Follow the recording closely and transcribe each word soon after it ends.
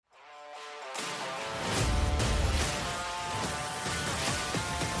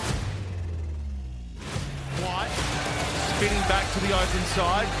spinning back to the open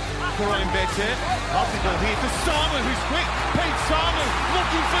side. Bete, lovely ball here to Samu, who's quick. Pete Samu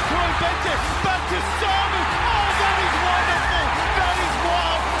looking for Bete, back to Samu. Oh, that is wonderful. That is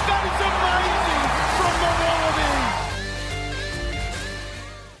wild. That is amazing from the Wallabies.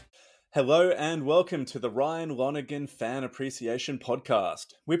 Hello and welcome to the Ryan Lonergan Fan Appreciation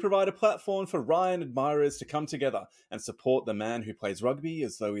Podcast. We provide a platform for Ryan admirers to come together and support the man who plays rugby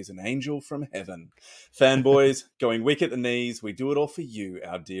as though he's an angel from heaven. Fanboys, going weak at the knees, we do it all for you,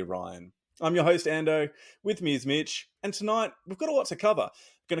 our dear Ryan. I'm your host, Ando. With me is Mitch. And tonight, we've got a lot to cover.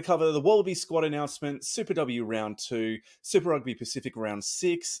 We're going to cover the Wallabies squad announcement, Super W Round 2, Super Rugby Pacific Round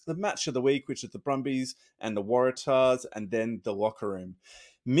 6, the match of the week, which is the Brumbies and the Waratahs, and then the locker room.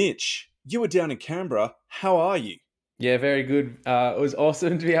 Mitch, you were down in Canberra. How are you? Yeah, very good. It was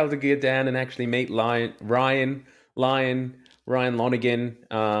awesome to be able to get down and actually meet Ryan Lonergan.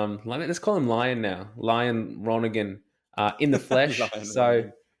 Let's call him Lion now. Lion Lonergan in the flesh.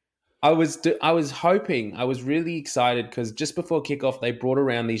 So I was hoping, I was really excited because just before kickoff, they brought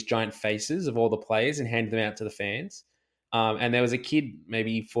around these giant faces of all the players and handed them out to the fans. And there was a kid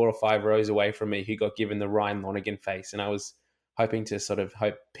maybe 4 or 5 rows away from me who got given the Ryan Lonergan face, and I was hoping to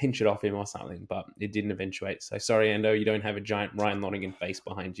pinch it off him or something, but it didn't eventuate. So sorry, Ando, you don't have a giant Ryan Lonergan face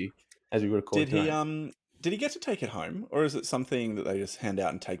behind you as we record tonight. Did he get to take it home, or is it something that they just hand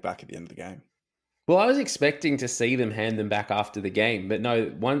out and take back at the end of the game? Well, I was expecting to see them hand them back after the game, but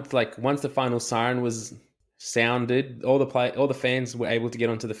no. Once the final siren was sounded, all the fans were able to get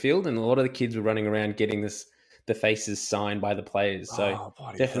onto the field, and a lot of the kids were running around getting the faces signed by the players. So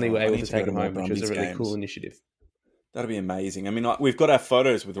definitely were able to take them home, which was a really cool initiative. That'd be amazing. I mean, we've got our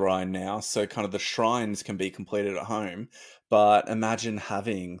photos with Ryan now, so kind of the shrines can be completed at home. But imagine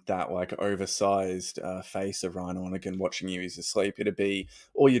having that oversized face of Ryan Lonergan watching you as you asleep. It'd be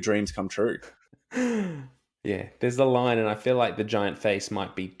all your dreams come true. Yeah, there's the line, and I feel like the giant face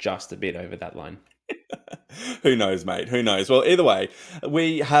might be just a bit over that line. Who knows, mate? Who knows? Well, either way,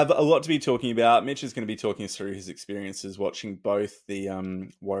 we have a lot to be talking about. Mitch is going to be talking us through his experiences watching both the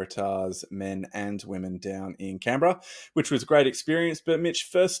Waratahs men and women down in Canberra, which was a great experience. But Mitch,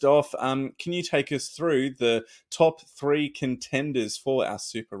 first off, can you take us through the top 3 contenders for our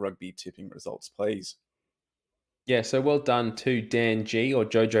Super Rugby tipping results, please? Yeah, so well done to Dan G, or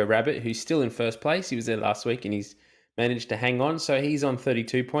Jojo Rabbit, who's still in first place. He was there last week and he's managed to hang on. So he's on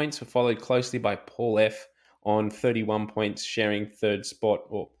 32 points, followed closely by Paul F on 31 points, sharing third spot,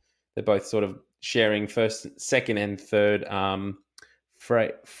 or they're both sort of sharing first, second and third.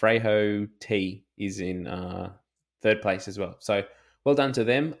 Frejo T is in third place as well. So well done to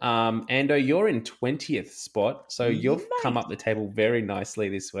them. Ando, you're in 20th spot. So you've come up the table very nicely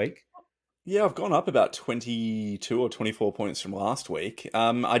this week. Yeah, I've gone up about 22 or 24 points from last week.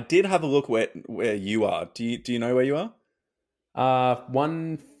 I did have a look where you are. Do you know where you are?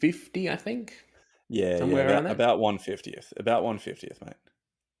 150, I think. Yeah, about 150th. About 150th, mate.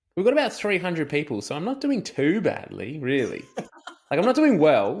 We've got about 300 people, so I'm not doing too badly, really. I'm not doing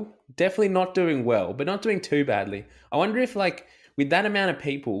well. Definitely not doing well, but not doing too badly. I wonder if, with that amount of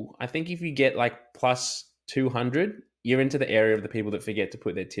people, I think if you get, plus 200, you're into the area of the people that forget to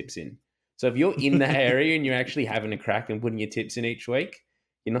put their tips in. So if you're in that area and you're actually having a crack and putting your tips in each week,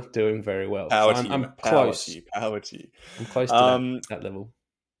 you're not doing very well. I'm close. Power to you. I'm close to that level.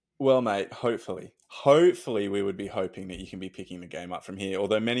 Well, mate, hopefully we would be hoping that you can be picking the game up from here.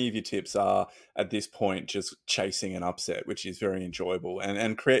 Although many of your tips are at this point just chasing an upset, which is very enjoyable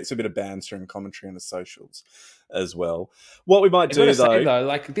and creates a bit of banter and commentary on the socials as well. What we might do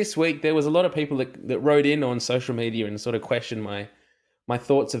though, this week there was a lot of people that wrote in on social media and sort of questioned my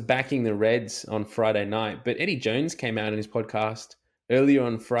thoughts of backing the Reds on Friday night. But Eddie Jones came out in his podcast earlier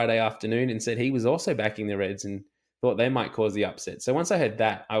on Friday afternoon and said he was also backing the Reds and thought they might cause the upset. So once I heard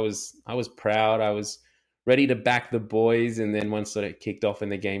that, I was proud. I was ready to back the boys. And then once it kicked off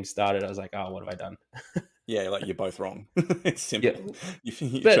and the game started, I was like, oh, what have I done? Yeah, you're both wrong. It's simple. Yeah.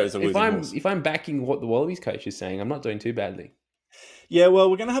 You but chose a losing horse. If I'm backing what the Wallabies coach is saying, I'm not doing too badly. Yeah,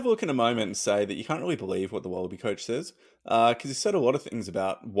 well, we're going to have a look in a moment and say that you can't really believe what the Wallaby coach says because he said a lot of things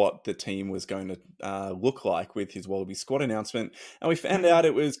about what the team was going to look like with his Wallaby squad announcement, and we found out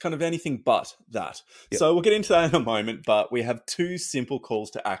it was kind of anything but that. Yep. So we'll get into that in a moment, but we have 2 simple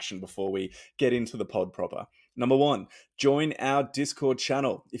calls to action before we get into the pod proper. Number 1, join our Discord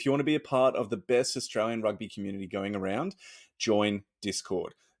channel. If you want to be a part of the best Australian rugby community going around, join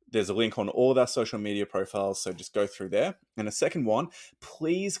Discord. There's a link on all of our social media profiles, so just go through there And a second one,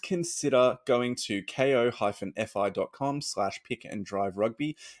 please consider going to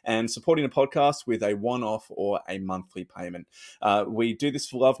ko-fi.com/pick-and-drive-rugby and supporting the podcast with a one-off or a monthly payment. We do this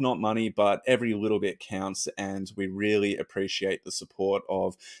for love, not money, but every little bit counts, and we really appreciate the support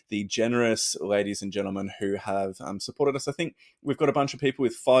of the generous ladies and gentlemen who have supported us. I think we've got a bunch of people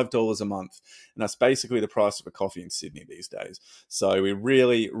with $5 a month, and that's basically the price of a coffee in Sydney these days. So we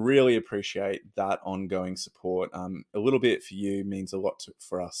really, really appreciate that ongoing support. A little bit for you means a lot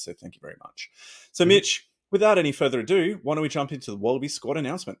for us, so thank you very much. So Mitch, without any further ado, why don't we jump into the Wallabies squad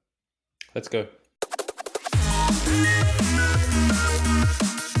announcement? Let's go.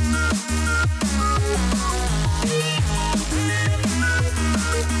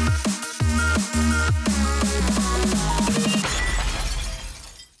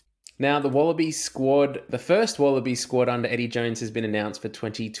 Now, the Wallabies squad, the first Wallabies squad under Eddie Jones has been announced for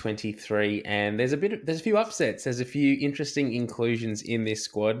 2023, and there's a few upsets. There's a few interesting inclusions in this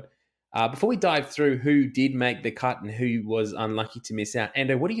squad. Before we dive through who did make the cut and who was unlucky to miss out,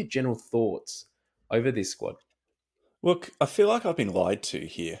 Ando, what are your general thoughts over this squad? Look, I feel like I've been lied to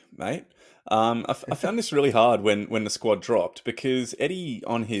here, mate. I found this really hard when the squad dropped because Eddie,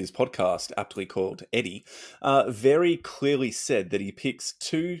 on his podcast, aptly called Eddie, very clearly said that he picks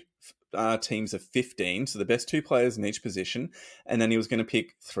two teams of 15, so the best two players in each position, and then he was going to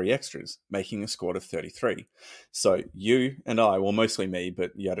pick 3 extras, making a squad of 33. So you and I, well, mostly me,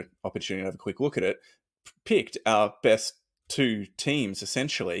 but you had an opportunity to have a quick look at it, picked our best 2 teams,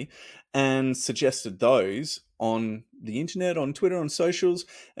 essentially, and suggested those on the internet, on Twitter, on socials,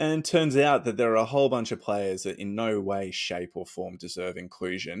 and turns out that there are a whole bunch of players that in no way, shape, or form deserve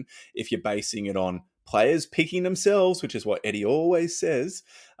inclusion if you're basing it on players picking themselves, which is what Eddie always says,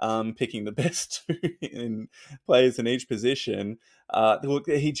 picking the best players in each position. Look,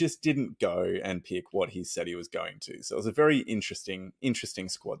 he just didn't go and pick what he said he was going to. So it was a very interesting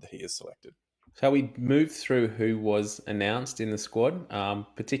squad that he has selected. So we move through who was announced in the squad,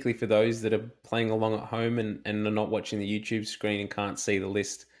 particularly for those that are playing along at home and are not watching the YouTube screen and can't see the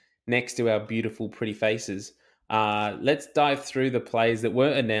list next to our beautiful, pretty faces. Let's dive through the players that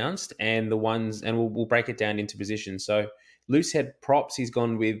were announced and the ones, and we'll break it down into positions. So loose head props, he's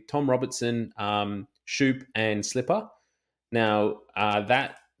gone with Tom Robertson, Shoop, and Slipper. Now,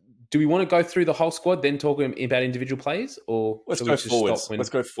 do we want to go through the whole squad, then talk about individual players, or let's go forwards? Let's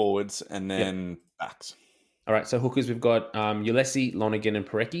go forwards and then backs. All right, so hookers, we've got Ulesi, Lonergan, and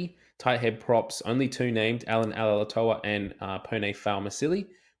Parecki. Tight head props, only 2 named, Alan Alalatoa and Pone Falmasili.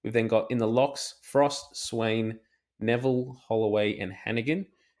 We've then got in the locks, Frost, Swain, Neville, Holloway, and Hannigan.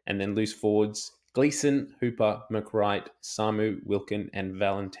 And then loose forwards, Gleeson, Hooper, McWright, Samu, Wilkin, and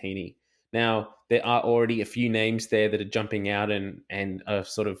Valentini. Now, there are already a few names there that are jumping out and are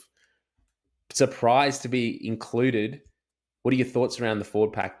sort of surprised to be included. What are your thoughts around the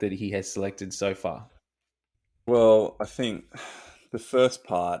forward pack that he has selected so far? Well, I think the first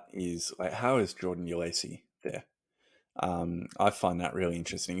part is like, how is Jordan Ulesi there? I find that really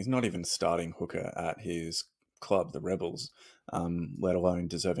interesting. He's not even starting hooker at his club, the Rebels, let alone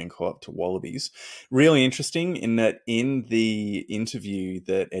deserving co-op to Wallabies. Really interesting in that in the interview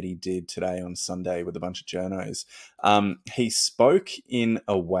that Eddie did today on Sunday with a bunch of journos, he spoke in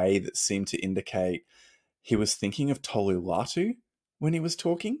a way that seemed to indicate he was thinking of Tolu Latu when he was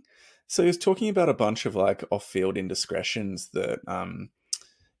talking. So he was talking about a bunch of like off-field indiscretions that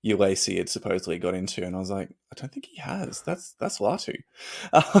Ulesi had supposedly got into, and I was like, I don't think he has. That's Latu.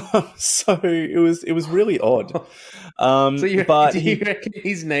 So it was really odd. So you reckon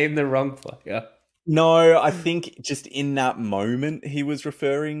he's named the wrong player? No, I think just in that moment he was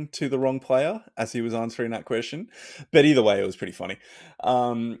referring to the wrong player as he was answering that question. But either way, it was pretty funny.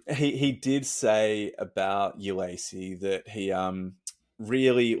 He did say about Ulesi that he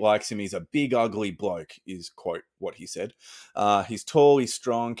really likes him. He's a big, ugly bloke, is quote what he said. He's tall, he's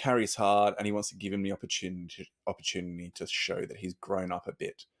strong, carries hard, and he wants to give him the opportunity to show that he's grown up a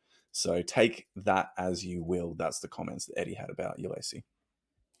bit. So take that as you will. That's the comments that Eddie had about Ulesi.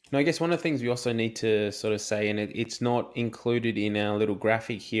 Now, I guess one of the things we also need to sort of say, and it's not included in our little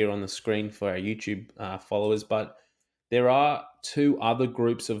graphic here on the screen for our YouTube followers, but there are 2 other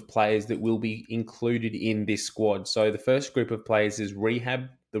groups of players that will be included in this squad. So the first group of players is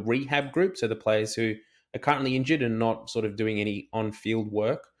the rehab group. So the players who are currently injured and not sort of doing any on-field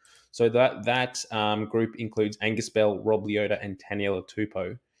work. So that group includes Angus Bell, Rob Leota, and Taniela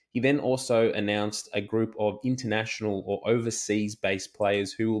Tupou. He then also announced a group of international or overseas-based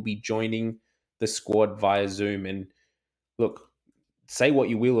players who will be joining the squad via Zoom. And look, say what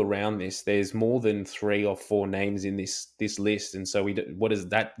you will around this, there's more than 3 or 4 names in this list, and so what does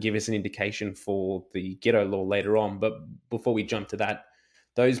that give us an indication for the Ghetto Law later on? But before we jump to that,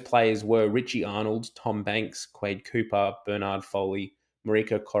 those players were Richie Arnold, Tom Banks, Quade Cooper, Bernard Foley,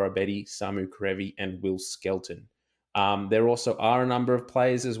 Mariko Korobetti, Samu Karevi, and Will Skelton. There also are a number of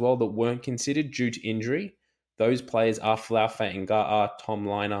players as well that weren't considered due to injury. Those players are Flaufa Nga'a, Tom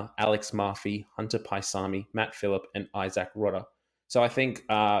Liner, Alex Murphy, Hunter Paisami, Matt Phillip, and Isaac Rodder. So I think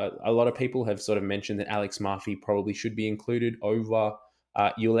a lot of people have sort of mentioned that Alex Murphy probably should be included over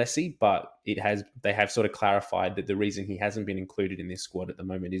Ulesi, but they have sort of clarified that the reason he hasn't been included in this squad at the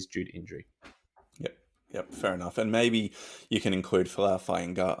moment is due to injury. Yep, fair enough. And maybe you can include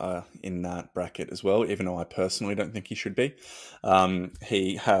Falafai in that bracket as well, even though I personally don't think he should be.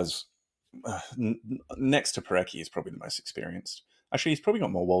 He has, next to Parecki, he's probably the most experienced. Actually, he's probably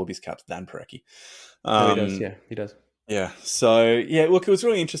got more Wallabies caps than Parecki. No, he does, yeah, he does. Yeah, so, yeah, look, it was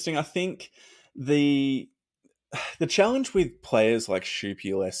really interesting. I think the challenge with players like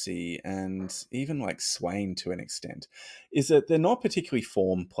Shupi Lessie and even like Swain to an extent is that they're not particularly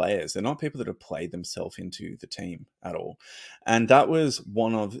formed players. They're not people that have played themselves into the team at all. And that was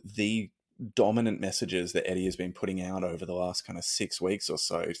one of the dominant messages that Eddie has been putting out over the last kind of 6 weeks or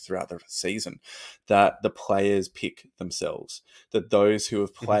so throughout the season, that the players pick themselves, that those who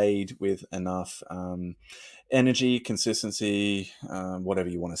have played with enough energy, consistency, whatever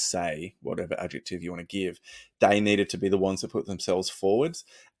you want to say, whatever adjective you want to give, they needed to be the ones that put themselves forwards.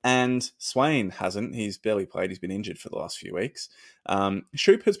 And Swain hasn't. He's barely played. He's been injured for the last few weeks.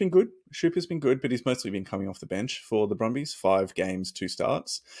 Shoop has been good. But he's mostly been coming off the bench for the Brumbies. 5 games, 2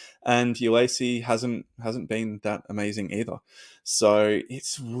 starts. And Ulesi hasn't been that amazing either. So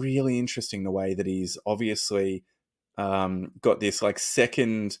it's really interesting the way that he's obviously got this like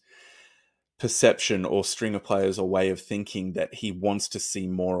second perception or string of players or way of thinking that he wants to see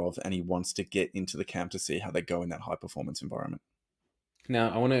more of, and he wants to get into the camp to see how they go in that high performance environment.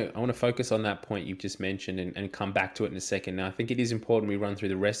 Now, I want to focus on that point you've just mentioned and come back to it in a second. Now, I think it is important we run through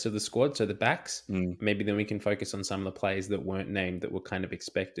the rest of the squad, so the backs. Maybe then we can focus on some of the players that weren't named that were kind of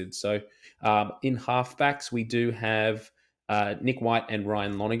expected. So in halfbacks, we do have Nick White and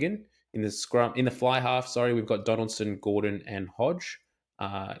Ryan Lonergan. In the fly half, we've got Donaldson, Gordon, and Hodge.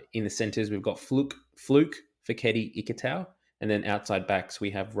 In the centres, we've got Fluke, Feketi, Ikitau. And then outside backs, we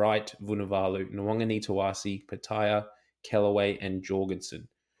have Wright, Vunivalu, Nwangani Tawasi, Pataya, Kellaway, and Jorgensen.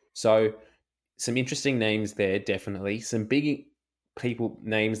 So some interesting names there, definitely. Some big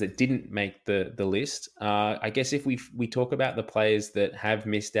names that didn't make the list. I guess if we talk about the players that have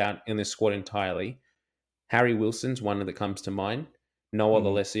missed out in the squad entirely, Harry Wilson's one that comes to mind. Noah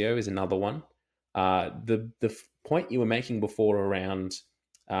Lolesio is another one. The point you were making before around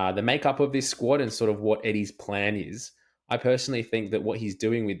the makeup of this squad and sort of what Eddie's plan is, I personally think that what he's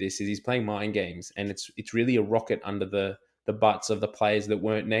doing with this is he's playing mind games, and it's really a rocket under the butts of the players that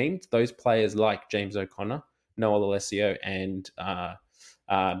weren't named. Those players like James O'Connor, Noah Lolesio, and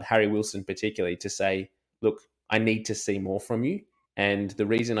Harry Wilson particularly, to say, look, I need to see more from you. And the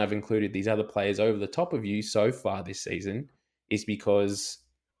reason I've included these other players over the top of you so far this season is because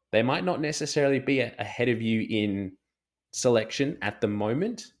they might not necessarily be ahead of you in selection at the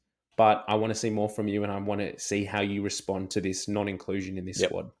moment, but I want to see more from you, and I want to see how you respond to this non-inclusion in this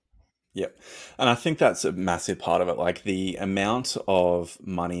squad. Yep. And I think that's a massive part of it. Like the amount of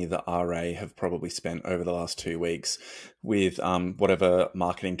money the RA have probably spent over the last 2 weeks with whatever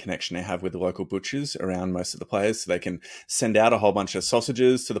marketing connection they have with the local butchers around most of the players. So they can send out a whole bunch of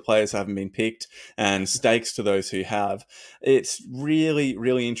sausages to the players who haven't been picked and steaks to those who have. It's really,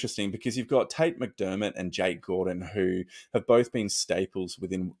 really interesting because you've got Tate McDermott and Jake Gordon, who have both been staples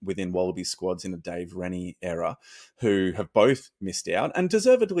within Wallaby squads in the Dave Rennie era, who have both missed out, and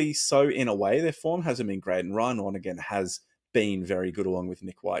deservedly so in a way. Their form hasn't been great, and Ryan Lonergan has been very good along with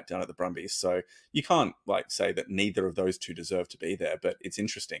Nick White down at the Brumbies. So you can't say that neither of those two deserve to be there, but it's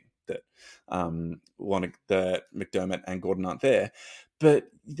interesting that McDermott and Gordon aren't there. But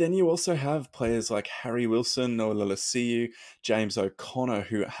then you also have players like Harry Wilson, Noah Lolesio, James O'Connor,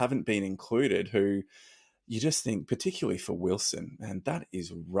 who haven't been included, who you just think, particularly for Wilson, and that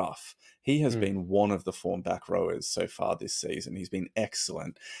is rough. He has been one of the form back rowers so far this season. He's been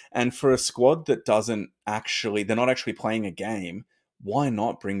excellent. And for a squad that they're not actually playing a game, why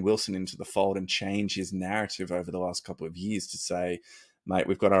not bring Wilson into the fold and change his narrative over the last couple of years to say, mate,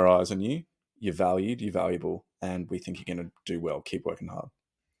 we've got our eyes on you. You're valued, you're valuable, and we think you're going to do well. Keep working hard.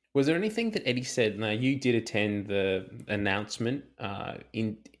 Was there anything that Eddie said? Now, you did attend the announcement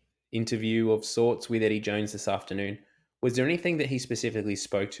interview of sorts with Eddie Jones this afternoon. Was there anything that he specifically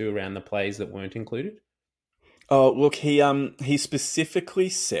spoke to around the players that weren't included? Oh, look, he specifically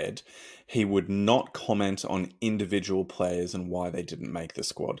said he would not comment on individual players and why they didn't make the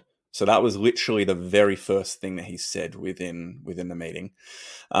squad. So that was literally the very first thing that he said within the meeting.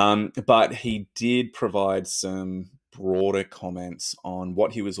 But he did provide some broader comments on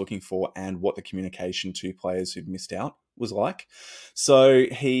what he was looking for and what the communication to players who'd missed out was like. So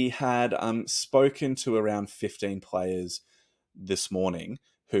he had spoken to around 15 players this morning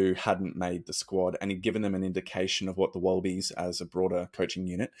who hadn't made the squad, and he'd given them an indication of what the Wallabies, as a broader coaching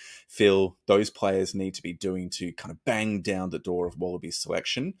unit, feel those players need to be doing to kind of bang down the door of Wallabies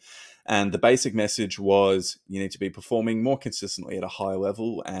selection. And the basic message was you need to be performing more consistently at a high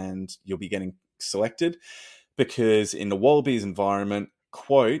level and you'll be getting selected, because in the Wallabies environment,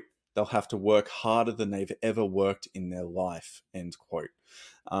 quote, they'll have to work harder than they've ever worked in their life, end quote.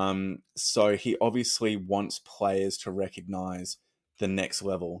 So he obviously wants players to recognize the next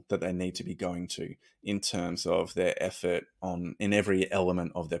level that they need to be going to in terms of their effort in every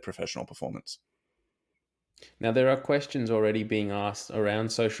element of their professional performance. Now, there are questions already being asked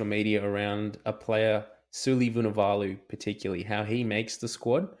around social media around a player, Suli Vunivalu, particularly, how he makes the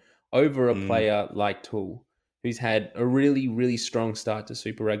squad over a player like Toole, who's had a really, really strong start to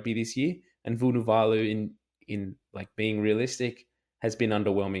Super Rugby this year. And Vunivalu, in like being realistic, has been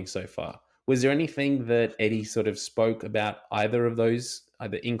underwhelming so far. Was there anything that Eddie sort of spoke about either of those,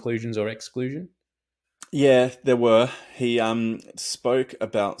 either inclusions or exclusion? Yeah, there were. He spoke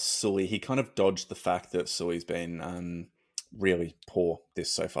about Sully. He kind of dodged the fact that Sully's been really poor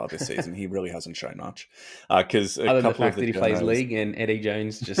so far this season. He really hasn't shown much. Because other than the fact that he plays league and Eddie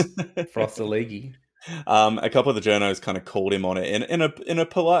Jones just froths the league. A couple of the journos kind of called him on it in a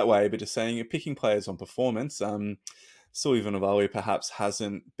polite way, but just saying you're picking players on performance. Suli Vunivalu perhaps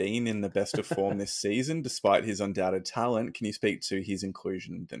hasn't been in the best of form this season, despite his undoubted talent. Can you speak to his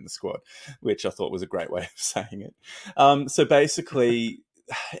inclusion within the squad? Which I thought was a great way of saying it. So basically,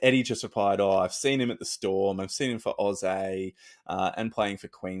 Eddie just replied, I've seen him at the Storm. I've seen him for Oz A and playing for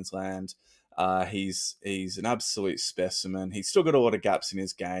Queensland. He's an absolute specimen. He's still got a lot of gaps in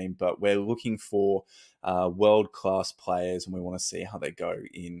his game, but we're looking for world-class players, and we want to see how they go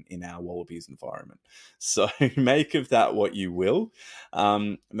in our Wallabies environment. So make of that what you will.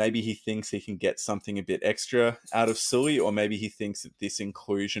 Maybe he thinks he can get something a bit extra out of Sully, or maybe he thinks that this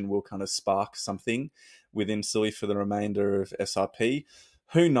inclusion will kind of spark something within Sully for the remainder of SRP.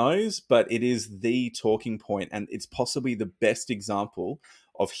 Who knows? But it is the talking point, and it's possibly the best example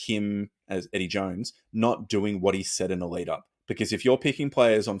of him, as Eddie Jones, not doing what he said in the lead up. Because if you're picking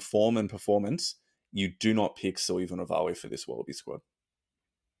players on form and performance, you do not pick Suli Vunivalu for this Wallaby squad.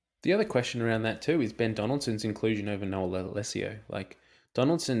 The other question around that too is Ben Donaldson's inclusion over Noah Lolesio. Like,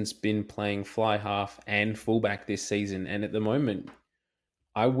 Donaldson's been playing fly half and fullback this season, and at the moment,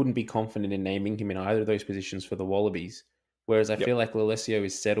 I wouldn't be confident in naming him in either of those positions for the Wallabies. Whereas I feel like Lolesio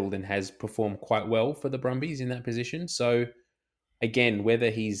is settled and has performed quite well for the Brumbies in that position. So again, whether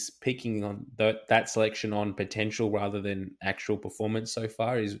he's picking on that selection on potential rather than actual performance so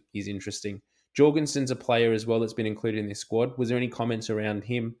far is interesting. Jorgensen's a player as well that's been included in this squad. Was there any comments around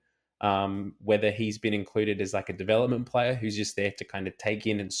him, whether he's been included as like a development player who's just there to kind of take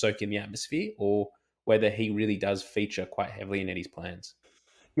in and soak in the atmosphere, or whether he really does feature quite heavily in Eddie's plans?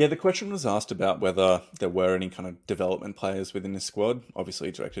 Yeah, the question was asked about whether there were any kind of development players within the squad,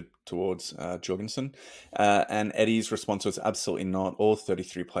 obviously directed towards Jorgensen. And Eddie's response was absolutely not. All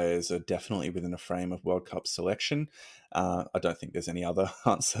 33 players are definitely within a frame of World Cup selection. I don't think there's any other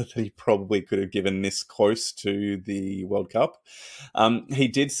answer that he probably could have given this close to the World Cup. He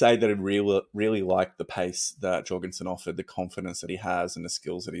did say that he really liked the pace that Jorgensen offered, the confidence that he has, and the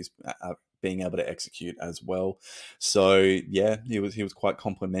skills that he's being able to execute as well. So yeah, he was quite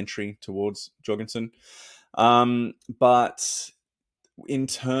complimentary towards Jorgensen. But in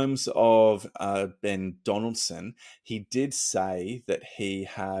terms of Ben Donaldson, he did say that he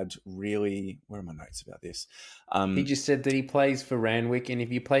had really... Where are my notes about this? He just said that he plays for Randwick, and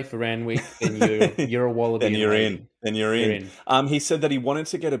if you play for Randwick, then you're a Wallaby. Then you're in. Then you're in. He said that he wanted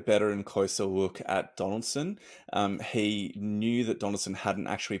to get a better and closer look at Donaldson. He knew that Donaldson hadn't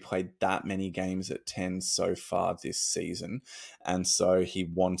actually played that many games at 10 so far this season, and so he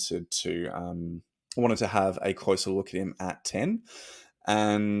wanted to have a closer look at him at 10.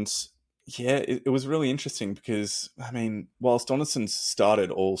 And yeah, it was really interesting because, I mean, whilst Donaldson's started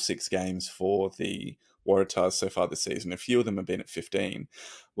all 6 games for the Waratahs so far this season, a few of them have been at 15,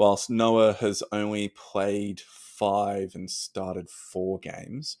 whilst Noah has only played 5 and started 4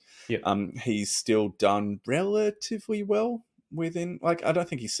 games. Yep. He's still done relatively well within, like, I don't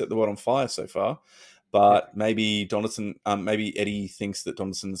think he's set the world on fire so far, but maybe Donaldson, maybe Eddie thinks that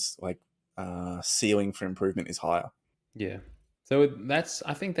Donaldson's like ceiling for improvement is higher. Yeah. So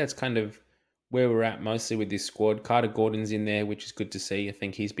I think that's kind of where we're at mostly with this squad. Carter Gordon's in there, which is good to see. I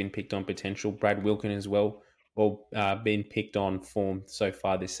think he's been picked on potential. Brad Wilkin as well, all been picked on form so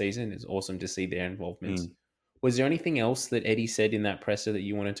far this season. It's awesome to see their involvements. Was there anything else that Eddie said in that presser that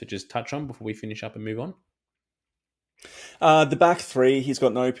you wanted to just touch on before we finish up and move on? The back three, he's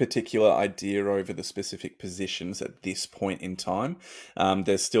got no particular idea over the specific positions at this point in time.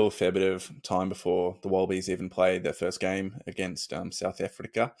 There's still a fair bit of time before the Wallabies even play their first game against South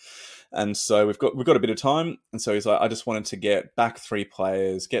Africa. And so we've got a bit of time. And so he's like, I just wanted to get back three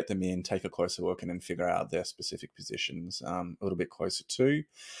players, get them in, take a closer look, and then figure out their specific positions a little bit closer too.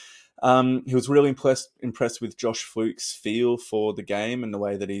 He was really impressed with Josh Fluke's feel for the game and the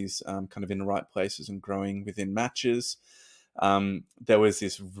way that he's kind of in the right places and growing within matches. There was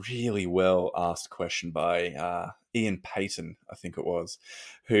this really well asked question by Ian Payton, I think it was,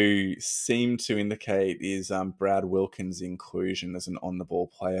 who seemed to indicate is Brad Wilkins' inclusion as an on-the-ball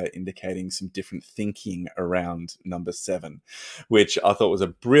player indicating some different thinking around number 7, which I thought was a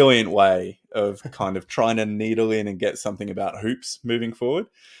brilliant way of kind of trying to needle in and get something about Hoops moving forward,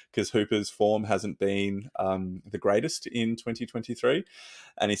 because Hooper's form hasn't been the greatest in 2023.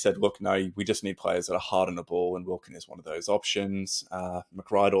 And he said, look, no, we just need players that are hard on the ball, and Wilkin is one of those options.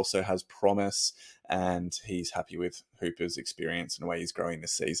 McBride also has promise, and he's happy with Hooper's experience and the way he's growing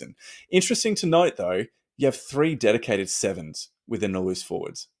this season. Interesting to note, though, you have 3 dedicated 7s within the loose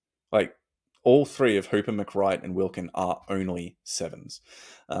forwards. Like, all 3 of Hooper, McWright, and Wilkin are only 7s.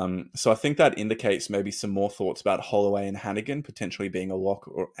 So I think that indicates maybe some more thoughts about Holloway and Hannigan potentially being a lock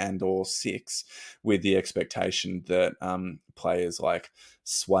or 6, with the expectation that players like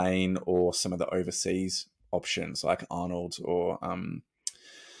Swain or some of the overseas options like Arnold or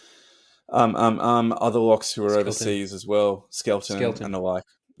other locks who are overseas as well, Skelton and the like,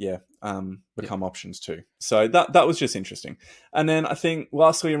 become options too. So that was just interesting. And then I think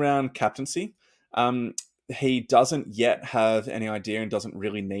lastly around captaincy, he doesn't yet have any idea and doesn't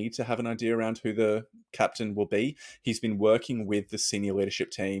really need to have an idea around who the captain will be. He's been working with the senior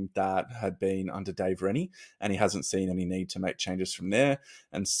leadership team that had been under Dave Rennie, and he hasn't seen any need to make changes from there.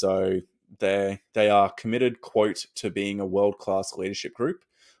 And so they are committed, quote, to being a world-class leadership group.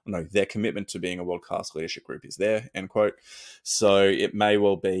 No, their commitment to being a world-class leadership group is there, end quote. So it may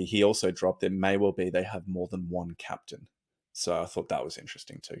well be, he also dropped, it may well be they have more than one captain. So I thought that was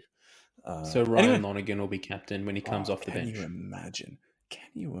interesting too. So Ryan Lonergan will be captain when he comes off the bench. Can you imagine?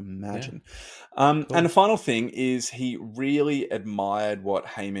 Yeah. Cool. And the final thing is he really admired what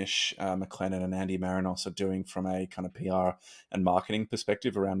Hamish McLennan and Andy Marinos are doing from a kind of PR and marketing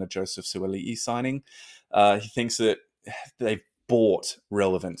perspective around the Joseph Suali'i signing. He thinks that they've brought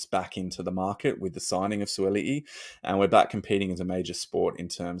relevance back into the market with the signing of Suali'i, and we're back competing as a major sport in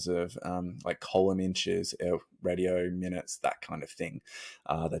terms of like column inches, radio minutes, that kind of thing.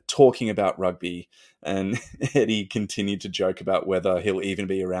 They're talking about rugby, and Eddie continued to joke about whether he'll even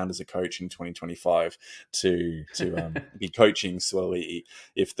be around as a coach in 2025 to be coaching Suali'i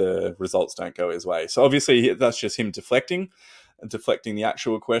if the results don't go his way. So obviously that's just him deflecting the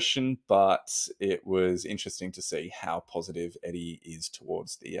actual question, but it was interesting to see how positive Eddie is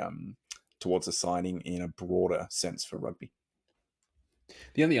towards the signing in a broader sense for rugby.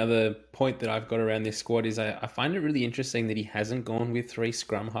 The only other point that I've got around this squad is I find it really interesting that he hasn't gone with 3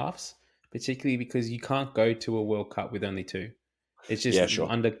 scrum halves, particularly because you can't go to a World Cup with only 2. It's just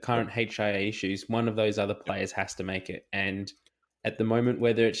under current HIA issues, one of those other players has to make it. And at the moment,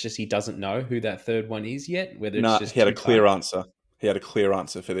 whether it's just he doesn't know who that third one is yet, whether it's just... he had a clear answer. He had a clear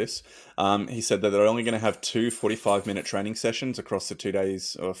answer for this. He said that they're only going to have 2 45-minute training sessions across the 2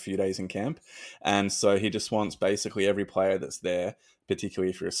 days or a few days in camp. And so he just wants basically every player that's there, particularly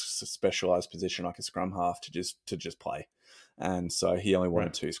if you're a specialised position like a scrum half, to just play. And so he only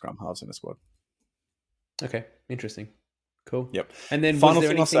wanted 2 scrum halves in the squad. Okay, interesting. Cool. Yep. And then was there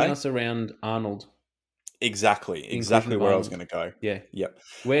anything else around Arnold? Exactly where I was going to go. Yeah. Yep.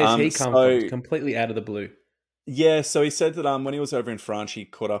 Where's he come from? Completely out of the blue. Yeah, so he said that when he was over in France, he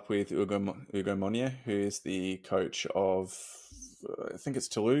caught up with Hugo Monnier, who is the coach of, I think it's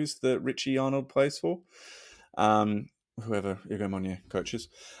Toulouse that Richie Arnold plays for, whoever Hugo Monnier coaches.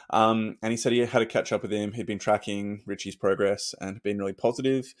 And he said he had to catch up with him. He'd been tracking Richie's progress and been really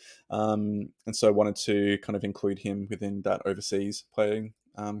positive, and so wanted to kind of include him within that overseas playing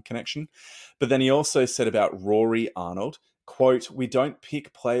connection. But then he also said about Rory Arnold, quote, "We don't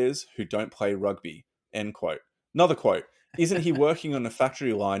pick players who don't play rugby," end quote. Another quote, "Isn't he working on a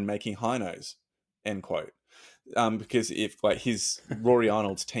factory line making high-nose?" End quote. Because if like his Rory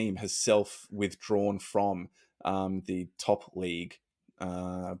Arnold's team has self-withdrawn from the top league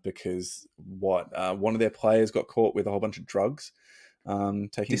because one of their players got caught with a whole bunch of drugs,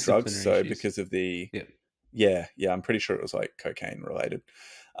 taking drugs. So issues. because of the Yep. yeah, I'm pretty sure it was like cocaine related.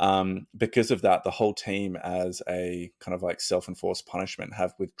 Because of that, the whole team, as a kind of like self-enforced punishment,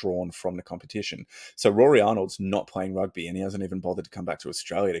 have withdrawn from the competition. So Rory Arnold's not playing rugby, and he hasn't even bothered to come back to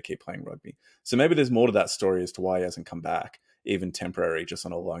Australia to keep playing rugby. So maybe there's more to that story as to why he hasn't come back, even temporary, just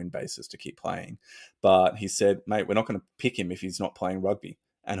on a loan basis to keep playing. But he said, mate, we're not going to pick him if he's not playing rugby.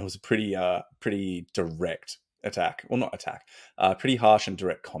 And it was a pretty direct attack. Well, not attack. Pretty harsh and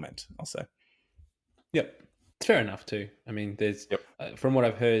direct comment, I'll say. Yep. It's fair enough too. I mean, there's from what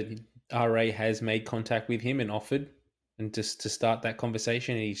I've heard, RA has made contact with him and offered and just to start that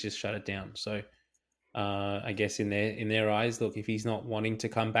conversation, and he's just shut it down. So I guess in their eyes, look, if he's not wanting to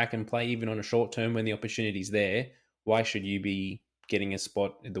come back and play even on a short term when the opportunity's there, why should you be getting a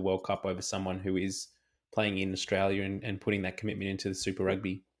spot in the World Cup over someone who is playing in Australia and putting that commitment into the Super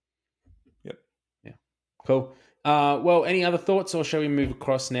Rugby? Yep. Yeah. Cool. Well, any other thoughts, or shall we move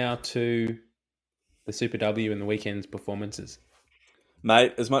across now to the Super W and the weekend's performances?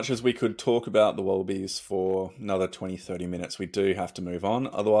 Mate, as much as we could talk about the Wallabies for another 20, 30 minutes, we do have to move on.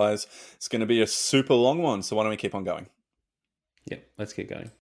 Otherwise, it's going to be a super long one. So why don't we keep on going? Yep, let's keep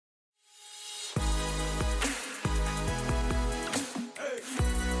going.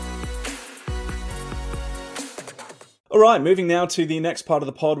 All right, moving now to the next part of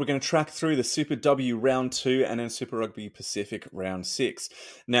the pod. We're going to track through the Super W Round 2 and then Super Rugby Pacific Round 6.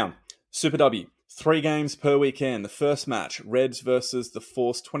 Now, Super W, 3 games per weekend. The first match, Reds versus the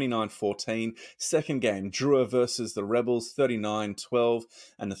Force, 29-14. Second game, Drua versus the Rebels, 39-12.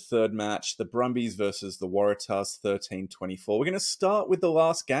 And the third match, the Brumbies versus the Waratahs, 13-24. We're going to start with the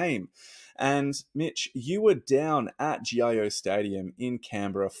last game. And Mitch, you were down at GIO Stadium in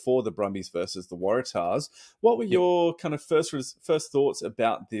Canberra for the Brumbies versus the Waratahs. What were your kind of first thoughts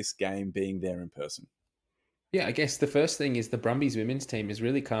about this game being there in person? Yeah, I guess the first thing is the Brumbies women's team has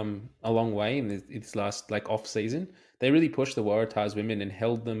really come a long way in its last off season. They really pushed the Waratahs women and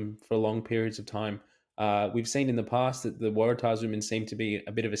held them for long periods of time. We've seen in the past that the Waratahs women seem to be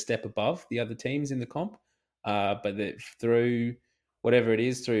a bit of a step above the other teams in the comp, but through whatever it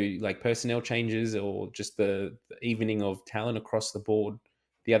is, through personnel changes or just the evening of talent across the board,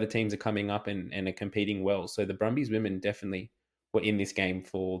 the other teams are coming up and are competing well. So the Brumbies women definitely were in this game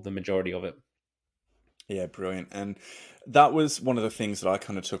for the majority of it. Yeah, brilliant. And that was one of the things that I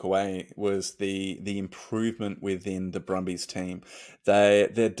kind of took away was the improvement within the Brumbies team. Their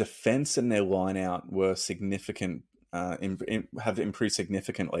defense and their line out were significant, have improved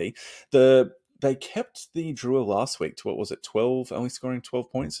significantly. They kept the Drua last week to, what was it, 12, only scoring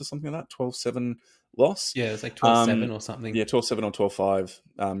 12 points or something like that, 12-7 loss. Yeah, it was like 12-7 or something. Yeah, 12-7 or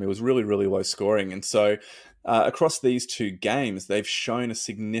 12-5. It was really, really low scoring. And so across these 2 games, they've shown a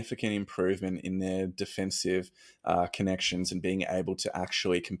significant improvement in their defensive connections and being able to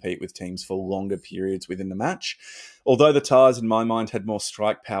actually compete with teams for longer periods within the match. Although the Tars, in my mind, had more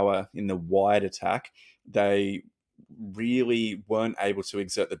strike power in the wide attack, they really weren't able to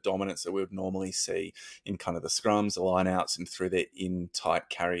exert the dominance that we would normally see in kind of the scrums, the lineouts, and through their in-tight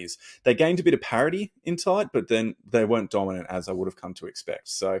carries. They gained a bit of parity in tight, but then they weren't dominant as I would have come to expect.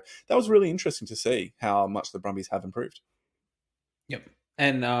 So that was really interesting to see how much the Brumbies have improved. Yep.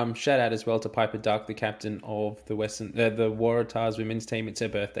 And shout out as well to Piper Duck, the captain of the Waratahs women's team. It's her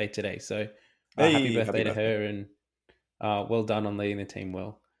birthday today. So happy birthday to her, and well done on leading the team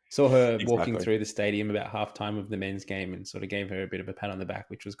well. Saw her walking through the stadium about halftime of the men's game and sort of gave her a bit of a pat on the back,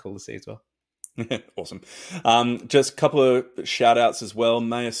 which was cool to see as well. Awesome. Just a couple of shout outs as well.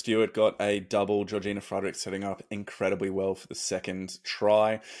 Maya Stewart got a double. Georgina Frederick setting up incredibly well for the second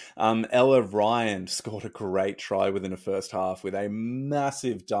try. Ella Ryan scored a great try within the first half with a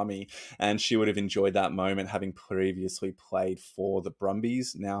massive dummy, and she would have enjoyed that moment having previously played for the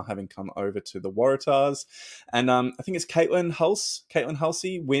Brumbies, now having come over to the Waratahs. And I think it's Caitlin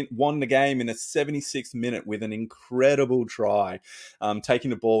Halsey won the game in the 76th minute with an incredible try,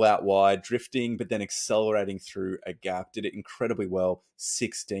 taking the ball out wide, drifting, but then accelerating through a gap. Did it incredibly well.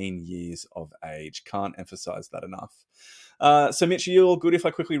 16 years of age. Can't emphasize that enough. So Mitch, are you all good if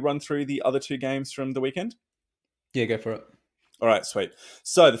I quickly run through the other 2 games from the weekend? Yeah, go for it. All right, sweet.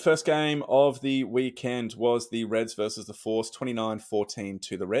 So the first game of the weekend was the Reds versus the Force, 29-14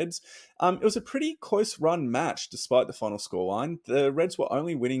 to the Reds. It was a pretty close run match despite the final scoreline. The Reds were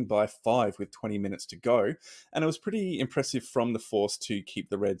only winning by 5 with 20 minutes to go, and it was pretty impressive from the Force to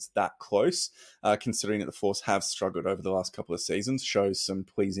keep the Reds that close, considering that the Force have struggled over the last couple of seasons. Shows some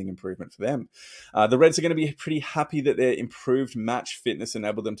pleasing improvement for them. The Reds are going to be pretty happy that their improved match fitness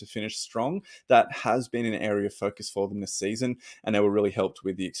enabled them to finish strong. That has been an area of focus for them this season. and they were really helped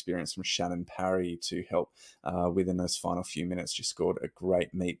with the experience from Shannon Parry to help within those final few minutes. She scored a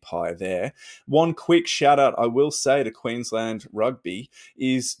great meat pie there. One quick shout out I will say to Queensland Rugby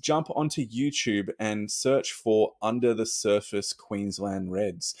is jump onto YouTube and search for Under the Surface Queensland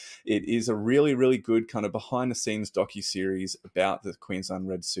Reds. It is a really, really good kind of behind the scenes docu-series about the Queensland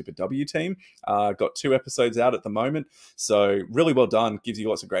Reds Super W team. Got 2 episodes out at the moment, so really well done. Gives you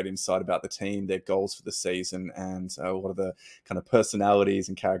lots of great insight about the team, their goals for the season, and a lot of the kind of personalities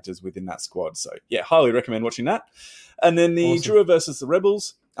and characters within that squad. So yeah, highly recommend watching that. And then the Awesome. Drua versus the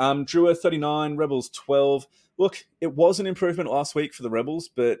Rebels. Drua 39, Rebels 12. Look, it was an improvement last week for the Rebels,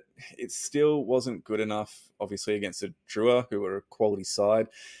 but it still wasn't good enough, obviously, against the Drua, who were a quality side.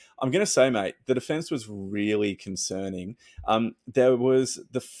 I'm going to say, mate, the defence was really concerning. There was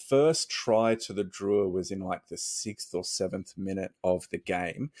the first try to the Drua was in like the 6th or 7th minute of the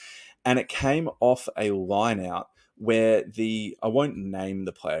game, and it came off a line out where I won't name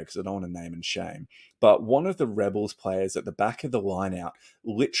the player because I don't want to name and shame, but one of the Rebels players at the back of the line out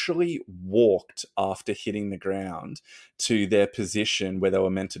literally walked after hitting the ground to their position where they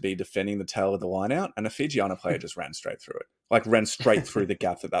were meant to be defending the tail of the line out, and a Fijiana player just ran straight through it. Like ran straight through the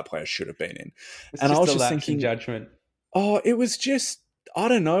gap that player should have been in. It's And just I was a just lapse thinking, in judgment. oh, it was just, I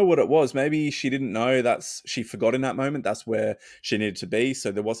don't know what it was. Maybe she didn't know she forgot in that moment. That's where she needed to be.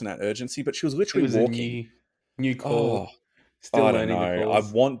 So there wasn't that urgency, but she was It literally was a walking. new Oh, call. Still I don't learning the know. I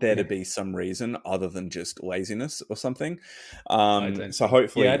calls. want there to Yeah. be some reason other than just laziness or something. I don't So think. Yeah, I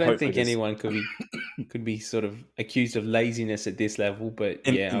hopefully don't think there's anyone could be sort of accused of laziness at this level. But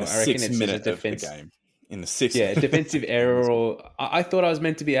in yeah, the I reckon 6th it's just a minute of the defense. game. In the 6th Yeah, minute of defensive the game error, as well. or I thought I was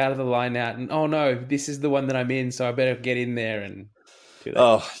meant to be out of the line out, and oh no, this is the one that I'm in, so I better get in there. And too late.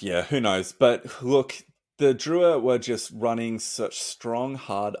 Oh, yeah, who knows? But look, the Drua were just running such strong,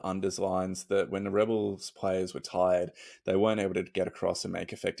 hard unders lines that when the Rebels players were tired, they weren't able to get across and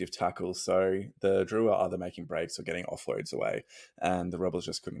make effective tackles. So the Drua are either making breaks or getting offloads away, and the Rebels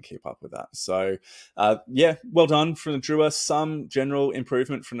just couldn't keep up with that. So, yeah, well done from the Drua. Some general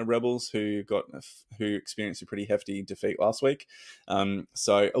improvement from the Rebels who experienced a pretty hefty defeat last week.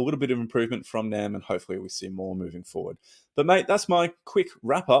 So a little bit of improvement from them, and hopefully we see more moving forward. But mate, that's my quick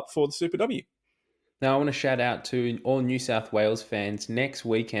wrap up for the Super W. Now, I want to shout out to all New South Wales fans. Next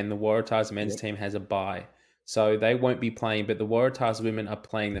weekend, the Waratahs men's team has a bye. So they won't be playing, but the Waratahs women are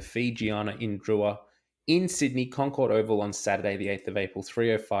playing the Fijiana in Drua in Sydney, Concord Oval on Saturday, the 8th of April,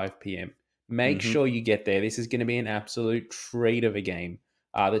 3:05 p.m. Make sure you get there. This is going to be an absolute treat of a game.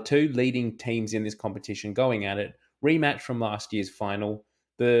 The 2 leading teams in this competition going at it. Rematch from last year's final.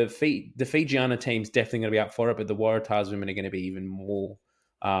 The Fijiana team's definitely going to be up for it, but the Waratahs women are going to be even more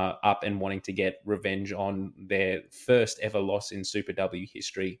up and wanting to get revenge on their first ever loss in Super W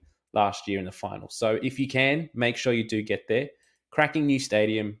history last year in the final. So if you can, make sure you do get there. Cracking new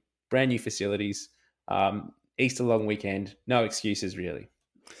stadium, brand new facilities, Easter long weekend, no excuses really.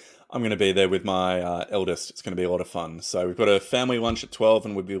 I'm going to be there with my eldest. It's going to be a lot of fun. So we've got a family lunch at 12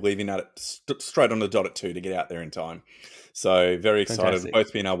 and we'll be leaving at straight on the dot at 2 to get out there in time. So very excited. Fantastic. We'll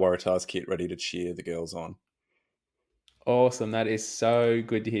both be in our Waratahs kit ready to cheer the girls on. Awesome. That is so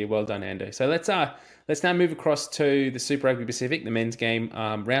good to hear. Well done, Ando. So let's now move across to the Super Rugby Pacific, the men's game,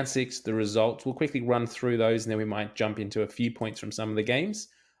 round 6, the results. We'll quickly run through those and then we might jump into a few points from some of the games.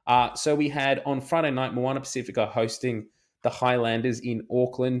 So we had on Friday night, Moana Pacifica hosting the Highlanders in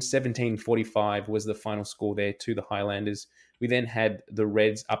Auckland. 17:45 was the final score there to the Highlanders. We then had the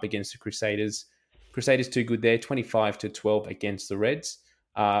Reds up against the Crusaders. Crusaders too good there, 25-12 against the Reds.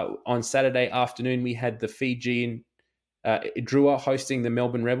 On Saturday afternoon, we had the Fijian Drua hosting the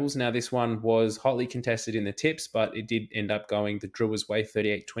Melbourne Rebels. Now, this one was hotly contested in the tips, but it did end up going the Drua's way,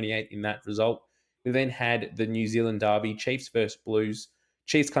 38-28 in that result. We then had the New Zealand derby, Chiefs versus Blues.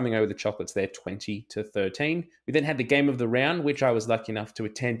 Chiefs coming over the Chocolates there, 20-13. We then had the game of the round, which I was lucky enough to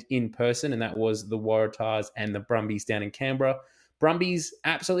attend in person, and that was the Waratahs and the Brumbies down in Canberra. Brumbies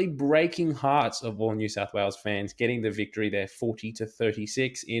absolutely breaking hearts of all New South Wales fans, getting the victory there,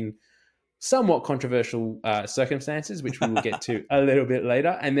 40-36 in somewhat controversial circumstances, which we will get to a little bit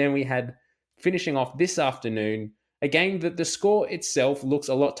later. And then we had, finishing off this afternoon, a game that the score itself looks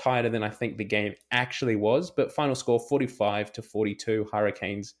a lot tighter than I think the game actually was, but final score 45-42,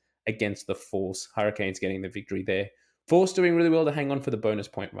 Hurricanes against the Force. Hurricanes getting the victory there. Force doing really well to hang on for the bonus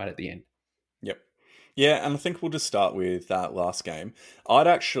point right at the end. Yep. Yeah, and I think we'll just start with that last game. I'd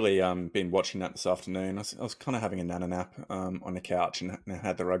actually been watching that this afternoon. I was kind of having a nana nap on the couch and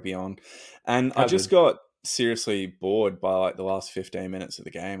had the rugby on. And I just got seriously bored by like the last 15 minutes of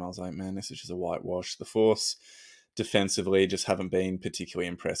the game. I was like, man, this is just a whitewash. The Force, defensively just haven't been particularly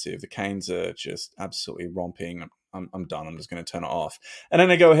impressive. The Canes are just absolutely romping. I'm done. I'm just going to turn it off. And then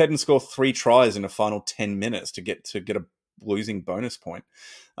they go ahead and score 3 tries in the final 10 minutes to get a losing bonus point.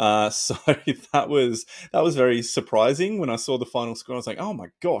 So that was very surprising when I saw the final score. I was like, oh my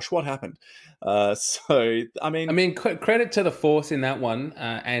gosh, what happened? Credit to the force in that one,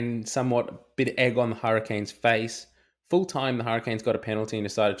 and somewhat bit of egg on the Hurricanes' face. Full time, the Hurricanes got a penalty and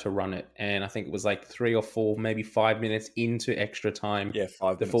decided to run it. And I think it was like 3 or 4, maybe 5 minutes into extra time. Yeah, 5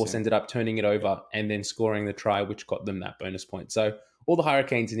 minutes. The force ended up turning it over and then scoring the try, which got them that bonus point. So all the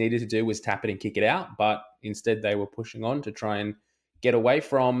Hurricanes needed to do was tap it and kick it out, but instead they were pushing on to try and get away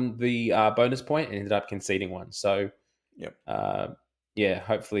from the bonus point and ended up conceding one. So,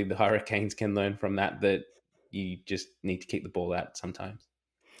 hopefully the Hurricanes can learn from that you just need to kick the ball out sometimes.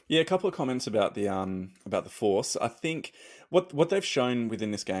 Yeah, a couple of comments about the force. I think what they've shown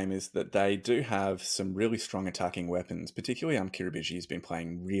within this game is that they do have some really strong attacking weapons. Particularly, Kiribiji has been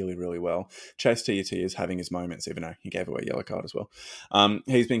playing really, really well. Chase TUT is having his moments, even though he gave away a yellow card as well.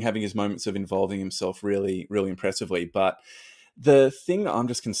 He's been having his moments of involving himself really, really impressively. But the thing that I'm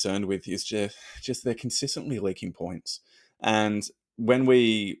just concerned with is just they're consistently leaking points. And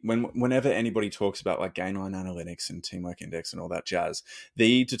whenever anybody talks about like game line analytics and teamwork index and all that jazz,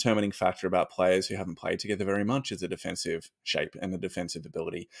 the determining factor about players who haven't played together very much is the defensive shape and the defensive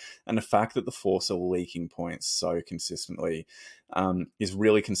ability. And the fact that the Force are leaking points so consistently is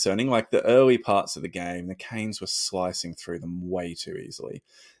really concerning. Like the early parts of the game, the Canes were slicing through them way too easily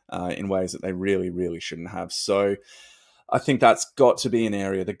in ways that they really, really shouldn't have. So I think that's got to be an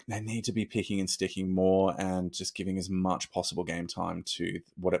area that they need to be picking and sticking more and just giving as much possible game time to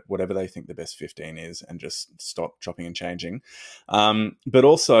whatever they think the best 15 is and just stop chopping and changing. But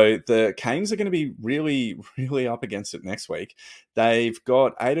also the Canes are going to be really, really up against it next week. They've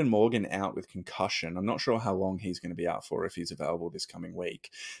got Aidan Morgan out with concussion. I'm not sure how long he's going to be out for if he's available this coming week.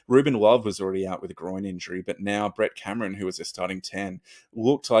 Ruben Love was already out with a groin injury, but now Brett Cameron, who was their starting 10,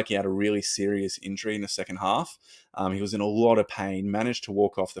 looked like he had a really serious injury in the second half. He was in a lot of pain, managed to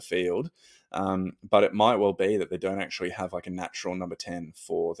walk off the field, but it might well be that they don't actually have like a natural number 10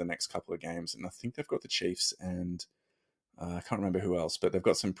 for the next couple of games. And I think they've got the Chiefs and I can't remember who else, but they've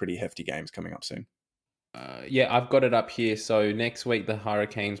got some pretty hefty games coming up soon. I've got it up here. So next week, the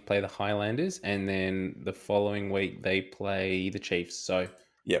Hurricanes play the Highlanders, and then the following week, they play the Chiefs. So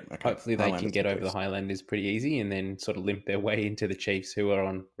hopefully they can get over the Highlanders pretty easy and then sort of limp their way into the Chiefs, who are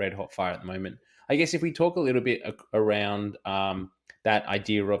on red hot fire at the moment. I guess if we talk a little bit around that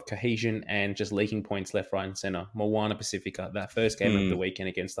idea of cohesion and just leaking points left, right, and center, Moana Pacifica, that first game of the weekend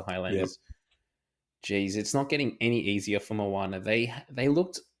against the Highlanders, geez, it's not getting any easier for Moana. They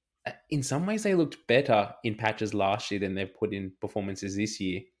looked, in some ways, they looked better in patches last year than they've put in performances this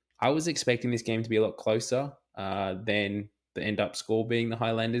year. I was expecting this game to be a lot closer than the end-up score being the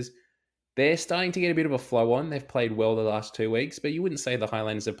Highlanders. They're starting to get a bit of a flow on. They've played well the last 2 weeks, but you wouldn't say the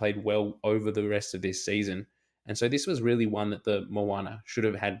Highlanders have played well over the rest of this season. And so this was really one that the Moana should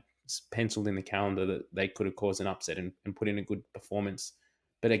have had penciled in the calendar that they could have caused an upset and put in a good performance.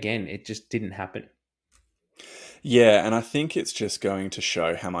 But again, it just didn't happen. Yeah, and I think it's just going to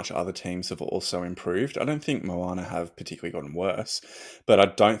show how much other teams have also improved. I don't think Moana have particularly gotten worse, but I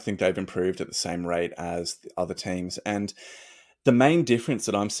don't think they've improved at the same rate as the other teams. And the main difference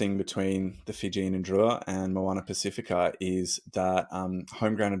that I'm seeing between the Fijian and Drua and Moana Pacifica is that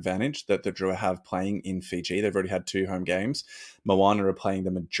home ground advantage that the Drua have playing in Fiji. They've already had 2 home games. Moana are playing the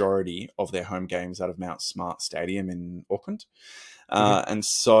majority of their home games out of Mount Smart Stadium in Auckland. And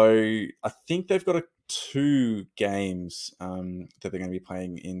so I think they've got 2 games that they're going to be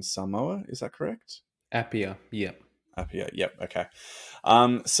playing in Samoa. Is that correct? Apia, yeah. Apia, yep, okay.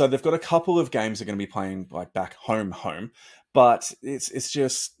 So they've got a couple of games they're going to be playing like back home, but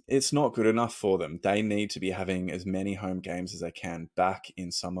it's not good enough for them. They need to be having as many home games as they can back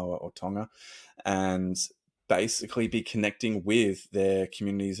in Samoa or Tonga and basically be connecting with their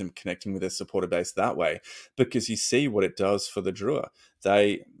communities and connecting with their supporter base that way, because you see what it does for the Drua.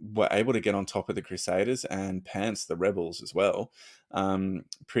 They were able to get on top of the Crusaders and pants the Rebels as well,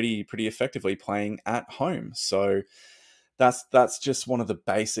 pretty effectively playing at home. So that's just one of the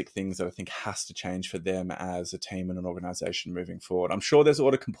basic things that I think has to change for them as a team and an organization moving forward. I'm sure there's a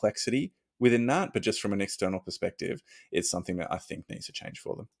lot of complexity within that, but just from an external perspective, it's something that I think needs to change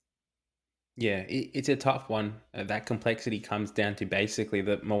for them. Yeah, it's a tough one. That complexity comes down to basically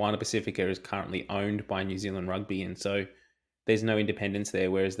that Moana Pacifica is currently owned by New Zealand Rugby, and so there's no independence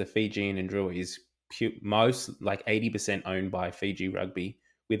there, whereas the Fijian and Drua is most, like 80% owned by Fiji Rugby,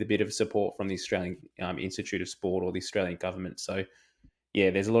 with a bit of support from the Australian Institute of Sport or the Australian government. So yeah,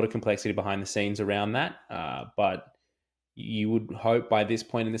 there's a lot of complexity behind the scenes around that. But you would hope by this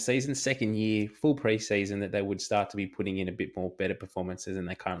point in the season, second year, full preseason, that they would start to be putting in a bit more better performances than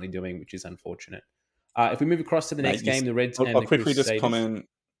they're currently doing, which is unfortunate. If we move across to the Mate, next game, the Reds and I'll the quickly just Crusaders. comment.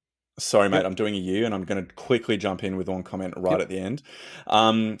 Sorry, mate, I'm Yep. doing a U, and I'm going to quickly jump in with one comment right Yep. at the end.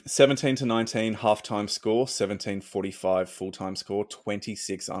 17-19 halftime score, 17:45 full-time score,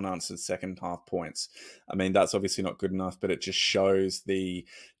 26 unanswered second half points. I mean, that's obviously not good enough, but it just shows the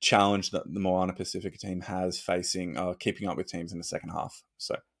challenge that the Moana Pacifica team has facing keeping up with teams in the second half.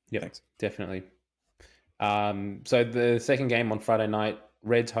 So, Yep. thanks. Definitely. So the second game on Friday night,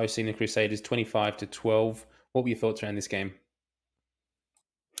 Reds hosting the Crusaders 25-12. What were your thoughts around this game?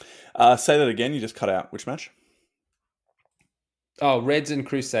 Say that again. You just cut out. Which match? Oh, Reds and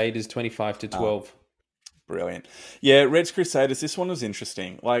Crusaders 25-12. Brilliant. Yeah, Reds Crusaders. This one was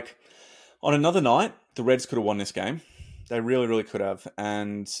interesting. Like, on another night, the Reds could have won this game. They really, really could have.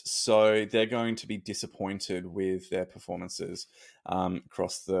 And so they're going to be disappointed with their performances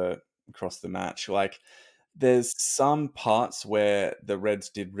across the match. Like, there's some parts where the Reds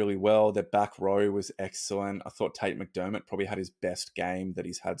did really well. Their back row was excellent. I thought Tate McDermott probably had his best game that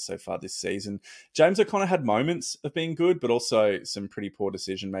he's had so far this season. James O'Connor had moments of being good, but also some pretty poor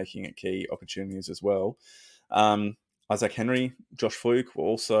decision-making at key opportunities as well. Isaac Henry, Josh Fluke were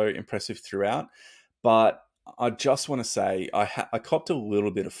also impressive throughout. But I just want to say I copped a little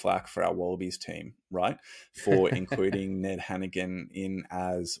bit of flack for our Wallabies team, right? For including Ned Hannigan in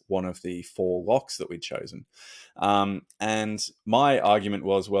as one of the 4 locks that we'd chosen. And my argument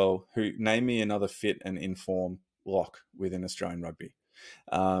was, well, name me another fit and inform lock within Australian rugby.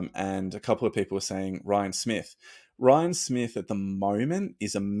 And a couple of people were saying Ryan Smith. Ryan Smith at the moment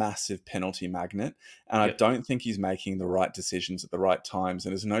is a massive penalty magnet, and I don't think he's making the right decisions at the right times.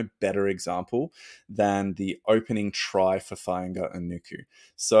 And there's no better example than the opening try for Fainga and Nuku.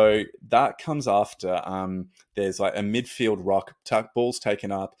 So that comes after there's like a midfield rock, ball's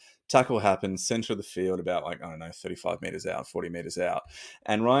taken up, tackle happens, center of the field, about 35 meters out, 40 meters out.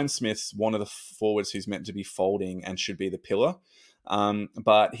 And Ryan Smith's one of the forwards who's meant to be folding and should be the pillar.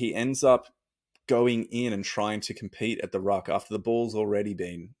 But he ends up going in and trying to compete at the ruck after the ball's already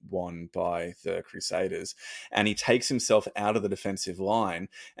been won by the Crusaders, and he takes himself out of the defensive line.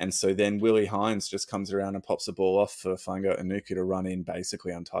 And so then Willie Hines just comes around and pops the ball off for Fango Anuku to run in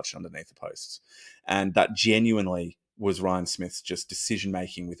basically untouched underneath the posts. And that genuinely was Ryan Smith's just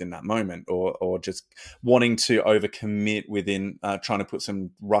decision-making within that moment, or just wanting to overcommit within trying to put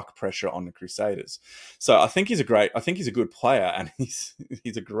some ruck pressure on the Crusaders. So I think he's a good player, and he's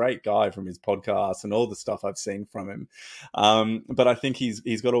a great guy from his podcast and all the stuff I've seen from him. But I think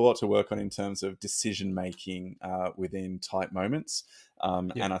he's got a lot to work on in terms of decision-making within tight moments.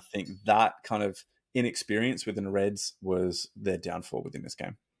 And I think that kind of inexperience within the Reds was their downfall within this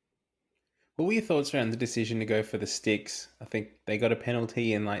game. What were your thoughts around the decision to go for the sticks? I think they got a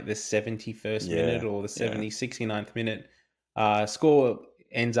penalty in like the 71st minute or the 69th minute. Score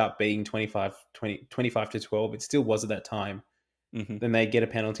ends up being 25-12. It still was at that time. Mm-hmm. Then they get a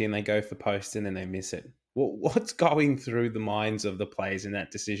penalty and they go for post and then they miss it. What's going through the minds of the players in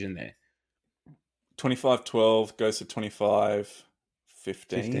that decision there? 25-12 goes to 25-15.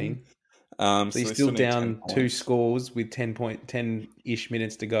 So you're still down 2 scores with 10-ish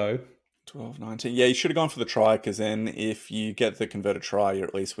minutes to go. 12-19. Yeah, you should have gone for the try, because then if you get the converted try, you're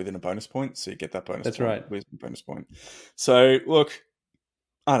at least within a bonus point. So you get that bonus point. That's right. Lose the bonus point. So, look,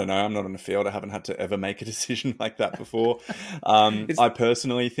 I don't know. I'm not on the field. I haven't had to ever make a decision like that before. I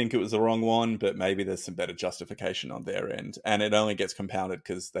personally think it was the wrong one, but maybe there's some better justification on their end. And it only gets compounded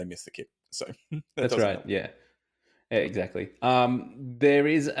because they missed the kick. So that's right. Help. Yeah, exactly. There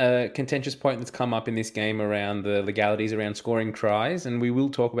is a contentious point that's come up in this game around the legalities around scoring tries, and we will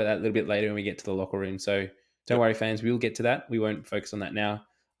talk about that a little bit later when we get to the locker room. So don't worry, fans, we will get to that. We won't focus on that now.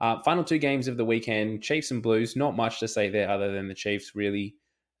 Final 2 games of the weekend, Chiefs and Blues. Not much to say there other than the Chiefs really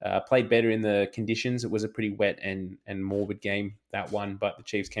played better in the conditions. It was a pretty wet and morbid game, that one, but the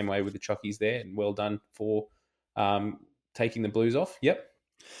Chiefs came away with the chockies there, and well done for taking the Blues off. Yep.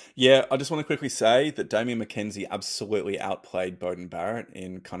 Yeah, I just want to quickly say that Damien McKenzie absolutely outplayed Beauden Barrett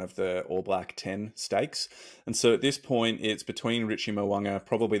in kind of the All Black 10 stakes. And so at this point, it's between Richie Mwanga,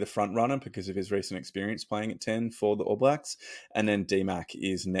 probably the front runner because of his recent experience playing at 10 for the All Blacks, and then D-Mac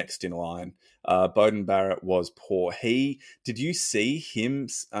is next in line. Beauden Barrett was poor. Did you see him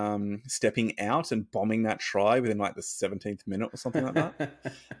stepping out and bombing that try within like the 17th minute or something like that?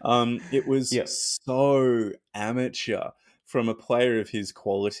 It was so amateur from a player of his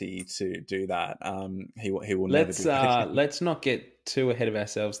quality to do that. He will never do that again. Let's not get too ahead of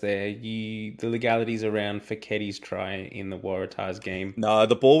ourselves there. The legalities around Faketti's try in the Waratahs game. No,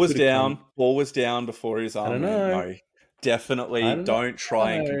 the ball was Could have down. come. Ball was down before his I arm don't went. know. No, definitely I don't don't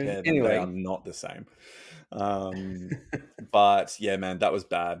try and know. compare them. They are Anyway. not the same. But yeah, man, that was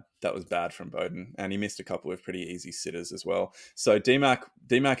bad. That was bad from Bowden, and he missed a couple of pretty easy sitters as well. So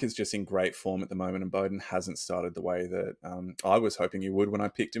DMAC is just in great form at the moment, and Bowden hasn't started the way that I was hoping he would when I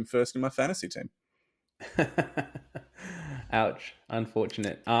picked him first in my fantasy team. Ouch.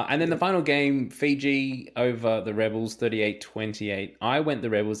 Unfortunate. And then the final game, Fiji over the Rebels, 38-28. I went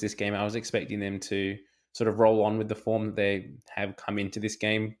the Rebels this game. I was expecting them to sort of roll on with the form that they have come into this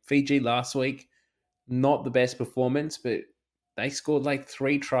game. Fiji last week, not the best performance, but they scored like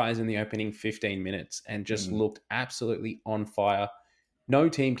 3 tries in the opening 15 minutes and just looked absolutely on fire. No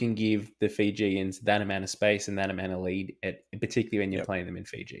team can give the Fijians that amount of space and that amount of lead, particularly when you're playing them in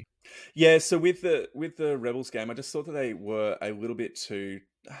Fiji. Yeah, so with the Rebels game, I just thought that they were a little bit too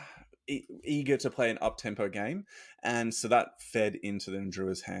eager to play an up-tempo game, and so that fed into the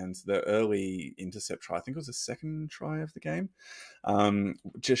Ndrua's hands. The early intercept try, I think it was the second try of the game,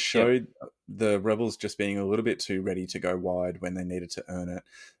 just showed the Rebels just being a little bit too ready to go wide when they needed to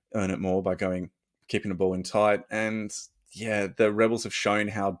earn it more by keeping the ball in tight. And yeah, the Rebels have shown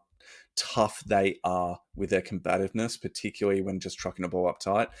how tough they are with their combativeness, particularly when just trucking the ball up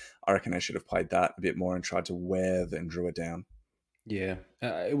tight. I reckon they should have played that a bit more and tried to wear the Ndrua down. Yeah,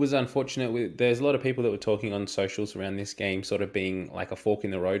 it was unfortunate. There's a lot of people that were talking on socials around this game sort of being like a fork in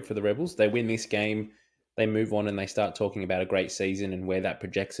the road for the Rebels. They win this game, they move on and they start talking about a great season and where that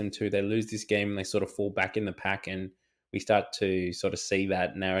projects them to. They lose this game and they sort of fall back in the pack, and we start to sort of see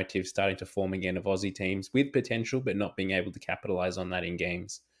that narrative starting to form again of Aussie teams with potential but not being able to capitalize on that in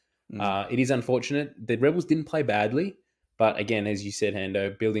games. It is unfortunate. The Rebels didn't play badly, but again, as you said,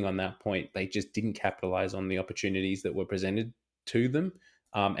 Hando, building on that point, they just didn't capitalize on the opportunities that were presented to them,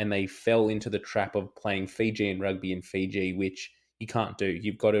 and they fell into the trap of playing Fijian rugby in Fiji, which you can't do.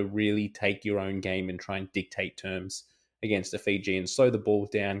 You've got to really take your own game and try and dictate terms against the Fijians. Slow the ball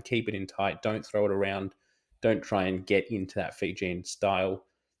down, keep it in tight, don't throw it around, don't try and get into that Fijian style,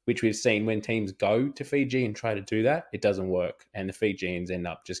 which we've seen when teams go to Fiji and try to do that, it doesn't work. And the Fijians end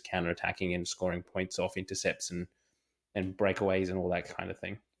up just counterattacking and scoring points off intercepts and breakaways and all that kind of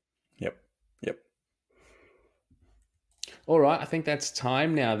thing. Yep. All right, I think that's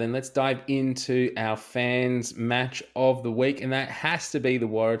time now. Then let's dive into our fans' match of the week, and that has to be the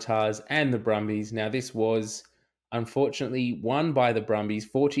Waratahs and the Brumbies. Now, this was unfortunately won by the Brumbies,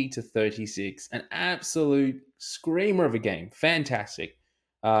 40-36. An absolute screamer of a game. Fantastic.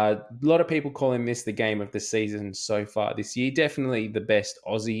 A lot of people calling this the game of the season so far this year. Definitely the best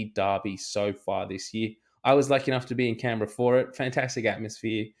Aussie derby so far this year. I was lucky enough to be in Canberra for it. Fantastic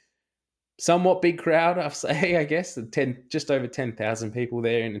atmosphere. Somewhat big crowd, I'll say, I guess. Just over 10,000 people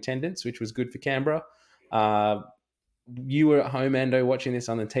there in attendance, which was good for Canberra. You were at home, Ando, watching this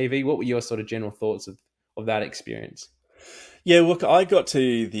on the TV. What were your sort of general thoughts of that experience? Yeah, look, I got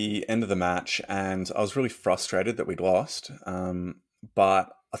to the end of the match and I was really frustrated that we'd lost, but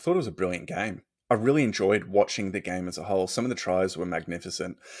I thought it was a brilliant game. I really enjoyed watching the game as a whole. Some of the tries were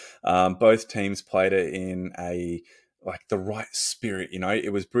magnificent. Both teams played it in the right spirit,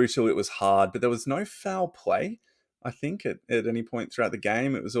 It was brutal, it was hard, but there was no foul play, I think, at any point throughout the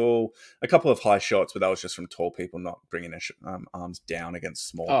game. It was all a couple of high shots, but that was just from tall people not bringing their arms down against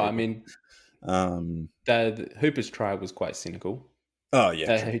small people. I mean, the Hooper's try was quite cynical. Oh,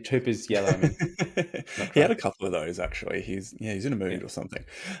 yeah. Hooper's yellow, I mean. He had a couple of those, actually. He's in a mood or something.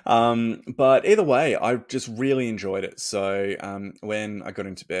 But either way, I just really enjoyed it. So when I got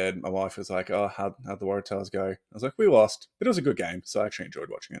into bed, my wife was like, oh, how'd the Waratahs go? I was like, we lost, but it was a good game. So I actually enjoyed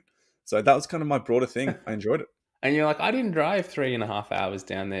watching it. So that was kind of my broader thing. I enjoyed it. And you're like, I didn't drive 3.5 hours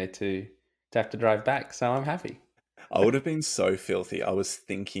down there to have to drive back, so I'm happy. I would have been so filthy. I was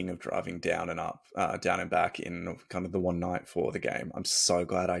thinking of driving down and back in kind of the one night for the game. I'm so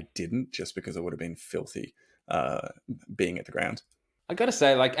glad I didn't, just because it would have been filthy being at the ground. I got to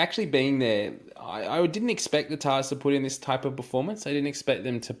say, actually being there, I didn't expect the Tars to put in this type of performance. I didn't expect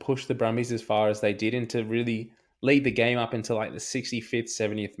them to push the Brumbies as far as they did and to really lead the game up into the 65th,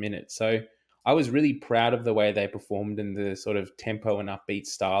 70th minute. So I was really proud of the way they performed and the sort of tempo and upbeat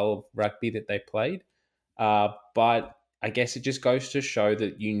style of rugby that they played. But I guess it just goes to show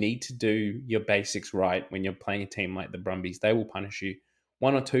that you need to do your basics right when you're playing a team like the Brumbies. They will punish you.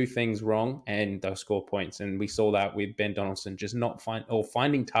 One or two things wrong and they'll score points. And we saw that with Ben Donaldson just not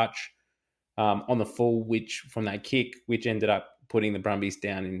finding touch on the full, which from that kick, which ended up putting the Brumbies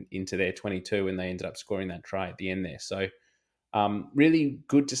down into their 22, and they ended up scoring that try at the end there. So Really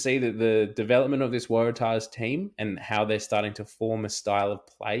good to see that the development of this Waratahs team and how they're starting to form a style of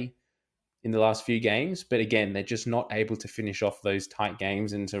play in the last few games. But again, they're just not able to finish off those tight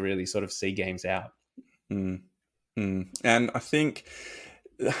games and to really sort of see games out. Mm. And I think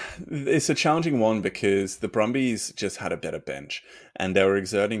it's a challenging one because the Brumbies just had a better bench and they were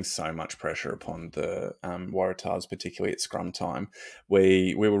exerting so much pressure upon the Waratahs, particularly at scrum time.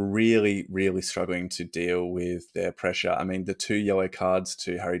 We were really, really struggling to deal with their pressure. I mean, the 2 yellow cards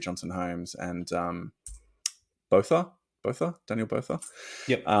to Harry Johnson-Holmes and Daniel Botha.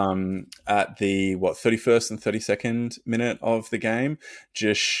 Yep. At the 31st and 32nd minute of the game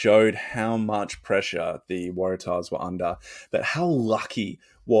just showed how much pressure the Waratahs were under. But how lucky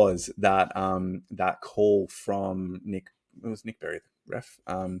was that that call from Nick Berry, the ref,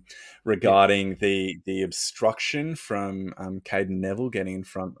 regarding the obstruction from Caden Neville getting in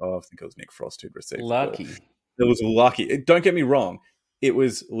front of, I think it was Nick Frost who'd received the ball. It was lucky. Don't get me wrong. It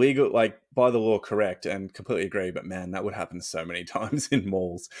was legal, like by the law, correct, and completely agree. But man, that would happen so many times in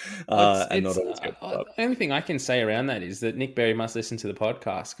malls, and not always get the only thing I can say around that is that Nick Berry must listen to the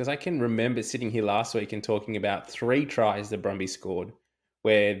podcast, because I can remember sitting here last week and talking about 3 tries the Brumbies scored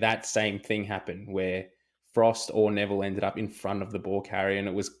where that same thing happened, where Frost or Neville ended up in front of the ball carrier and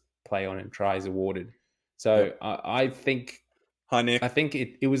it was play on and tries awarded. So yep. I think, hi Nick, I think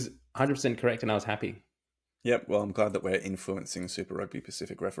it was 100% correct, and I was happy. Yep, well, I'm glad that we're influencing Super Rugby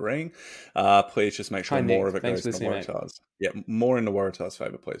Pacific refereeing. Please just make sure more of it goes to the Waratahs. Yeah, more in the Waratahs'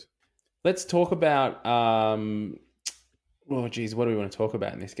 favour, please. Let's talk about... what do we want to talk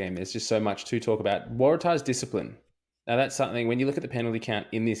about in this game? There's just so much to talk about. Waratahs' discipline. Now, that's something, when you look at the penalty count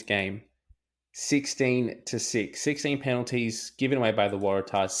in this game, 16-6. 16 penalties given away by the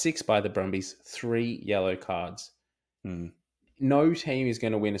Waratahs, 6 by the Brumbies, 3 yellow cards. No team is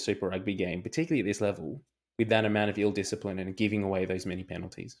going to win a Super Rugby game, particularly at this level, with that amount of ill discipline and giving away those many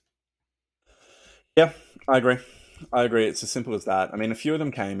penalties. Yeah, I agree. It's as simple as that. I mean, a few of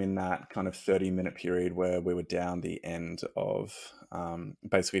them came in that kind of 30-minute period where we were down the end of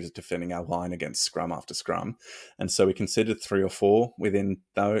basically just defending our line against scrum after scrum. And so we considered 3 or 4 within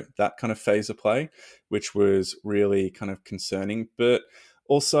that kind of phase of play, which was really kind of concerning. But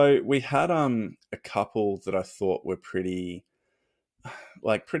also we had a couple that I thought were pretty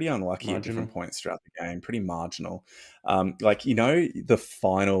unlucky at different points throughout the game, pretty marginal. The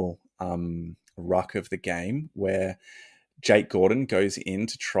final ruck of the game where Jake Gordon goes in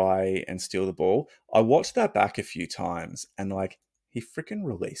to try and steal the ball. I watched that back a few times and he freaking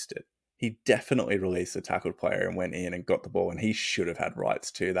released it. He definitely released the tackled player and went in and got the ball, and he should have had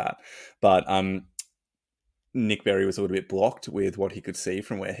rights to that. But Nick Berry was a little bit blocked with what he could see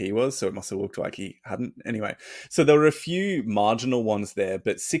from where he was, so it must have looked like he hadn't. Anyway, so there were a few marginal ones there,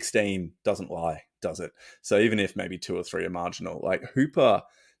 but 16 doesn't lie, does it? So even if maybe 2 or 3 are marginal, Hooper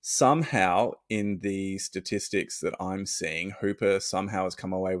somehow, in the statistics that I'm seeing, Hooper somehow has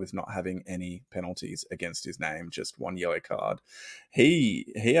come away with not having any penalties against his name, just 1 yellow card.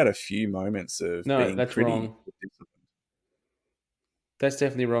 He had a few moments of being that's pretty wrong. disciplined. That's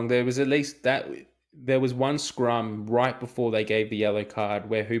definitely wrong. There was at least that. There was one scrum right before they gave the yellow card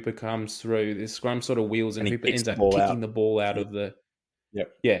where Hooper comes through. The scrum sort of wheels and Hooper ends up kicking the ball out of the... Yep.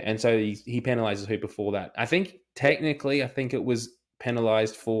 Yeah, and so he penalises Hooper for that. I think technically, it was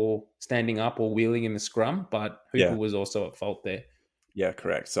penalised for standing up or wheeling in the scrum, but Hooper was also at fault there. Yeah,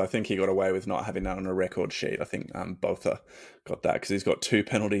 correct. So I think he got away with not having that on a record sheet. I think Botha got that because he's got 2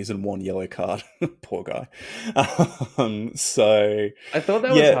 penalties and 1 yellow card. Poor guy. So I thought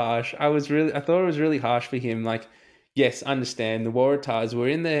that was harsh. I thought it was really harsh for him. Yes, understand the Waratahs were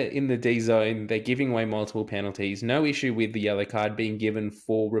in the D zone. They're giving away multiple penalties. No issue with the yellow card being given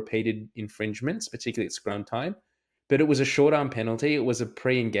for repeated infringements, particularly at scrum time. But it was a short arm penalty. It was a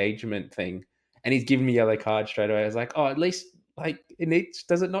pre-engagement thing, and he's given me a yellow card straight away. I was like, at least.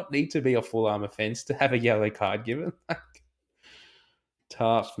 Does it not need to be a full arm offence to have a yellow card given?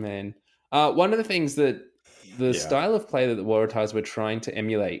 Tough, man. One of the things that the style of play that the Waratahs were trying to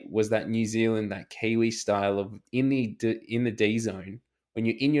emulate was that New Zealand, that Kiwi style of in the D zone, when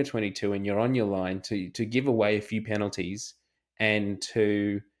you're in your 22 and you're on your line to give away a few penalties and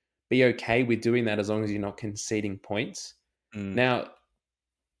to be okay with doing that as long as you're not conceding points. Now,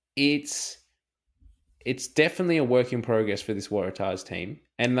 it's definitely a work in progress for this Waratahs team,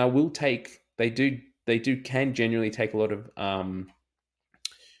 and they can genuinely take a lot of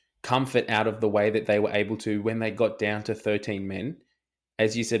comfort out of the way that they were able to when they got down to 13 men.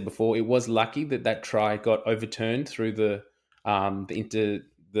 As you said before, it was lucky that try got overturned through the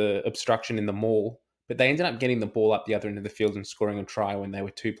obstruction in the maul, but they ended up getting the ball up the other end of the field and scoring a try when they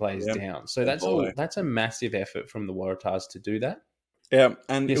were 2 players down. So that's a massive effort from the Waratahs to do that. Yeah,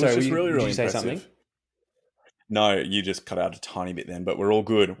 and it was just really, really did you say impressive. something? No, you just cut out a tiny bit then, but we're all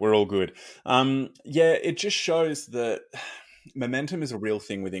good. We're all good. Yeah, it just shows that momentum is a real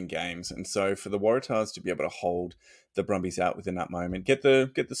thing within games, and so for the Waratahs to be able to hold the Brumbies out within that moment, get the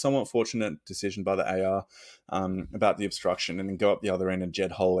somewhat fortunate decision by the AR about the obstruction, and then go up the other end and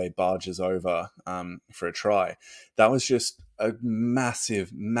Jed Holloway barges over for a try. That was just a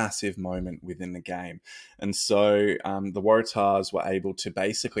massive, massive moment within the game, and so the Waratahs were able to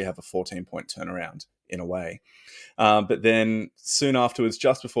basically have a 14-point turnaround in a way. But then soon afterwards,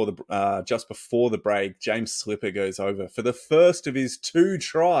 just before the break, James Slipper goes over for the first of his 2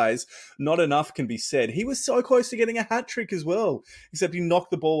 tries. Not enough can be said. He was so close to getting a hat trick as well, except he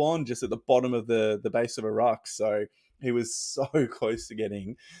knocked the ball on just at the bottom of the base of a ruck. So he was so close to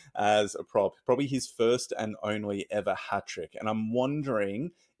getting as a prop, probably his first and only ever hat trick. And I'm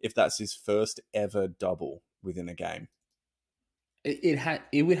wondering if that's his first ever double within a game.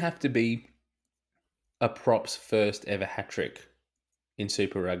 It would have to be a prop's first ever hat trick in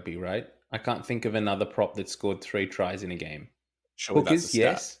Super Rugby, right? I can't think of another prop that scored 3 tries in a game. Surely Hookers, that's a stat.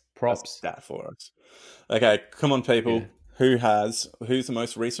 yes. Props. That's a stat for us. Okay, come on, people. Yeah. Who's the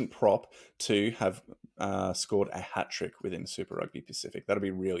most recent prop to have scored a hat trick within Super Rugby Pacific? That'll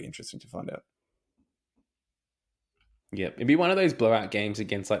be really interesting to find out. Yep. It'd be one of those blowout games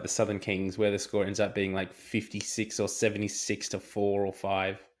against like the Southern Kings where the score ends up being like 56 or 76 to 4 or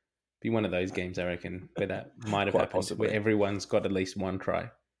 5. Be one of those games, I reckon, where that might have happened, possibly. Where everyone's got at least 1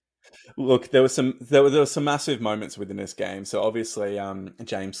 try. Look, there were some massive moments within this game. So obviously,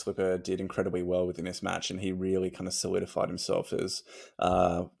 James Slipper did incredibly well within this match, and he really kind of solidified himself as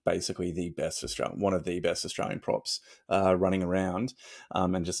basically one of the best Australian props running around,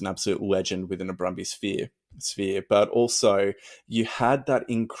 and just an absolute legend within a Brumby sphere. But also, you had that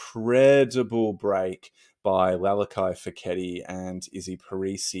incredible break by Lalakai Foketi and Izzy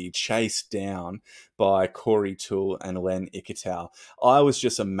Parisi, chased down by Corey Toole and Len Ikitau. I was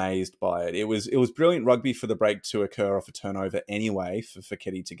just amazed by it. It was brilliant rugby for the break to occur off a turnover anyway, for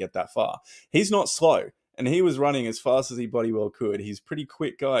Foketi to get that far. He's not slow, and he was running as fast as he bloody well could. He's a pretty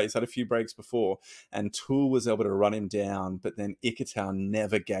quick guy. He's had a few breaks before, and Toole was able to run him down, but then Ikitau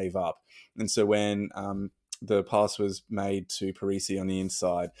never gave up. And so when the pass was made to Parisi on the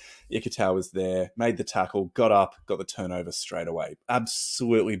inside, Ikitau was there, made the tackle, got up, got the turnover straight away.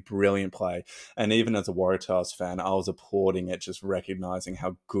 Absolutely brilliant play. And even as a Waratahs fan, I was applauding it, just recognizing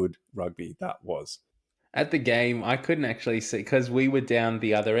how good rugby that was. At the game, I couldn't actually see, because we were down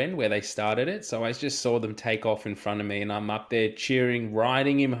the other end where they started it. So I just saw them take off in front of me, and I'm up there cheering,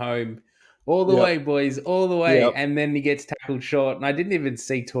 riding him home. All the way, boys, all the way. Yep. And then he gets tackled short. And I didn't even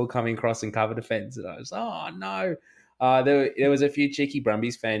see Toole coming across and cover defence. And I was, oh, no. There was a few cheeky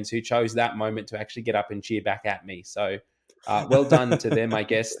Brumbies fans who chose that moment to actually get up and cheer back at me. So well done to them, I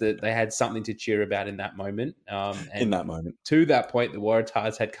guess, that they had something to cheer about in that moment. And in that moment. To that point, the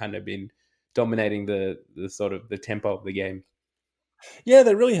Waratahs had kind of been dominating the sort of the tempo of the game. Yeah,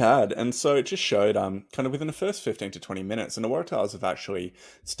 they really had. And so it just showed kind of within the first 15 to 20 minutes, and the Waratahs have actually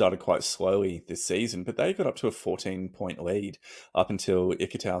started quite slowly this season, but they got up to a 14-point lead up until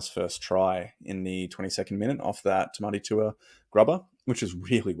Ikitau's first try in the 22nd minute off that Tamati Tua grubber, which was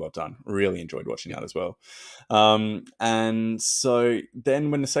really well done. Really enjoyed watching that as well. And so then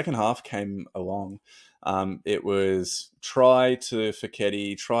when the second half came along, it was try to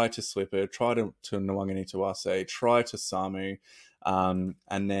Foketi, try to Slipper, try to Nwangani Tuase, try to Samu,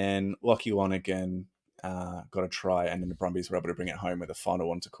 and then Lockie Lonergan got a try, and then the Brumbies were able to bring it home with a final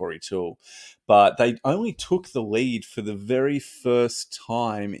one to Corey Toole. But they only took the lead for the very first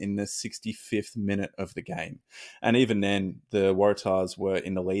time in the 65th minute of the game. And even then, the Waratahs were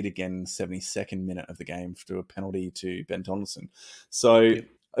in the lead again in the 72nd minute of the game through a penalty to Ben Donaldson. So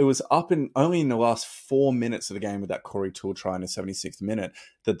it was up in only in the last 4 minutes of the game with that Corey Toole try in the 76th minute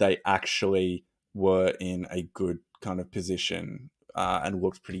that they actually were in a good kind of position and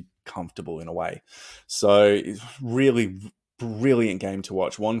looked pretty comfortable in a way. So it's really brilliant game to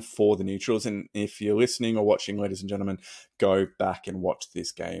watch, one for the neutrals. And if you're listening or watching, ladies and gentlemen, go back and watch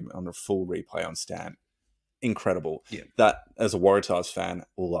this game on a full replay on Stan. Incredible. Yeah. That, as a Waratahs fan,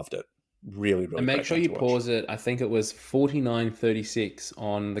 loved it. Really, really. And make sure you pause it. I think it was 49-36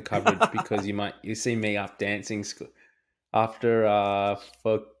 on the coverage because you see me up dancing after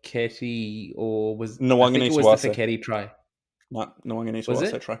Foketi, or was I think it was the Foketi try. No, Nwangani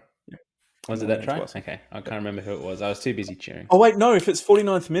Tuase try. Yeah. Was it that try? Okay. I can't remember who it was. I was too busy cheering. Oh, wait, no. If it's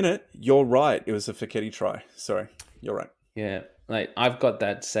 49th minute, you're right. It was a Foketi try. Sorry. You're right. Yeah. Like, I've got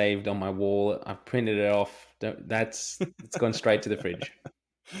that saved on my wall. I've printed it off. It's gone straight to the fridge.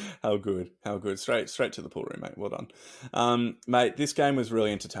 How good. Straight to the pool room, mate. Well done. Mate, this game was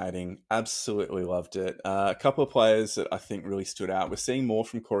really entertaining. Absolutely loved it. A couple of players that I think really stood out. We're seeing more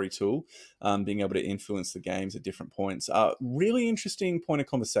from Corey Toole, being able to influence the games at different points. Really interesting point of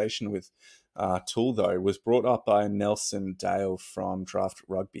conversation with Toole, though, was brought up by Nelson Dale from Draft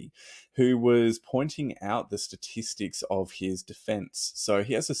Rugby, who was pointing out the statistics of his defence. So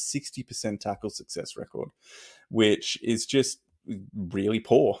he has a 60% tackle success record, which is just really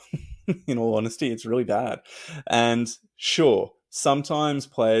poor. In all honesty, it's really bad. And sure, sometimes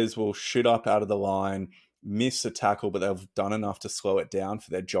players will shoot up out of the line, miss a tackle, but they've done enough to slow it down for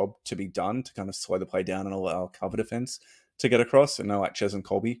their job to be done, to kind of slow the play down and allow cover defense to get across. And like Ches and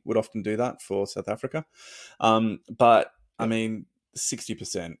Colby would often do that for South Africa. But I mean,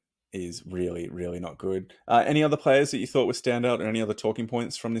 60% is really, really not good. Any other players that you thought were standout, or any other talking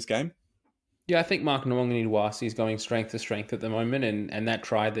points from this game? Yeah, I think Mark Nwangani-Wasi is going strength to strength at the moment, and that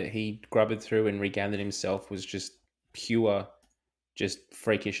try that he grubbed through and regathered himself was just pure, just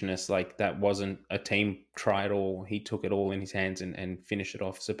freakishness. Like, that wasn't a team try at all. He took it all in his hands and finished it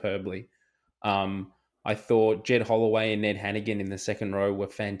off superbly. I thought Jed Holloway and Ned Hannigan in the second row were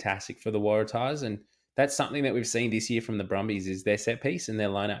fantastic for the Waratahs, and that's something that we've seen this year from the Brumbies, is their set piece and their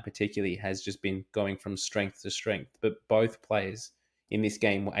lineup particularly has just been going from strength to strength. But both players in this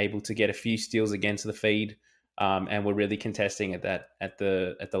game were able to get a few steals against the feed, and were really contesting at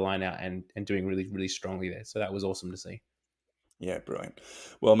the line out and doing really, really strongly there. So that was awesome to see. Yeah, brilliant.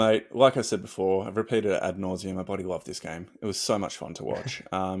 Well, mate, like I said before, I've repeated it ad nauseum. My body loved this game. It was so much fun to watch.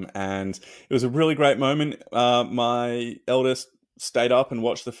 And it was a really great moment. My eldest stayed up and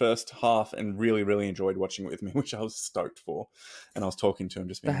watched the first half and really, really enjoyed watching it with me, which I was stoked for. And I was talking to him,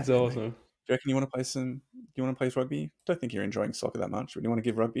 just being That's like, awesome. Mate, do you reckon you want to play rugby? Don't think you're enjoying soccer that much, but do you want to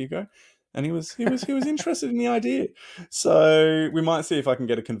give rugby a go? And he was interested in the idea. So we might see if I can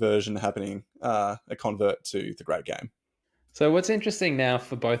get a conversion happening, a convert to the great game. So what's interesting now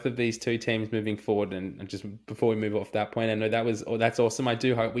for both of these two teams moving forward, and just before we move off that point, I know that's awesome. I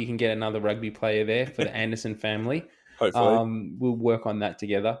do hope we can get another rugby player there for the Anderson family. Hopefully. We'll work on that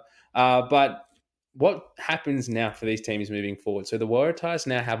together. But what happens now for these teams moving forward? So the Waratahs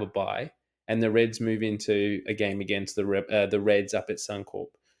now have a bye, and the Reds move into a game against the Reds up at Suncorp.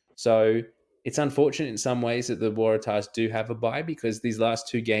 So it's unfortunate in some ways that the Waratahs do have a bye, because these last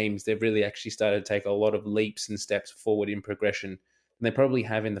two games, they've really actually started to take a lot of leaps and steps forward in progression. And they probably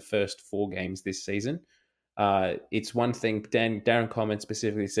have in the first 4 games this season. It's one thing, Darren Coleman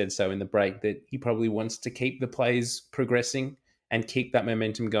specifically said so in the break, that he probably wants to keep the players progressing and keep that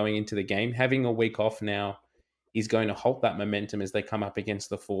momentum going into the game. Having a week off now is going to halt that momentum as they come up against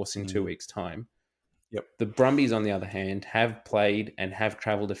the Force in 2 weeks' time. Yep. The Brumbies, on the other hand, have played and have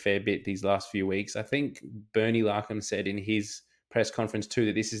travelled a fair bit these last few weeks. I think Bernie Larkham said in his press conference too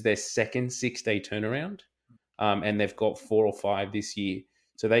that this is their second 6-day turnaround, and they've got 4 or 5 this year.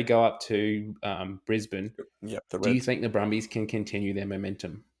 So they go up to Brisbane. Yep. Do you think the Brumbies can continue their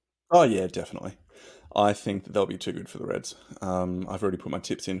momentum? Oh, yeah, definitely. I think that they'll be too good for the Reds. I've already put my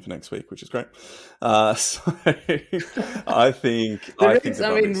tips in for next week, which is great. So I think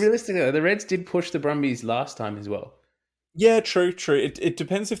realistically, the Reds did push the Brumbies last time as well. Yeah, true. It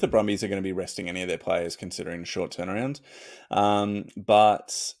depends if the Brumbies are going to be resting any of their players, considering short turnaround.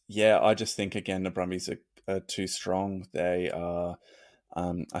 But yeah, I just think again the Brumbies are too strong. They are.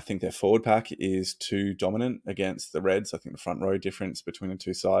 I think their forward pack is too dominant against the Reds. I think the front row difference between the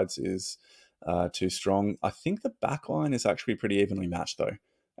two sides is too strong. I think the back line is actually pretty evenly matched, though.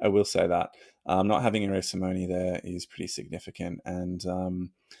 I will say that. Not having Ero Simone there is pretty significant. And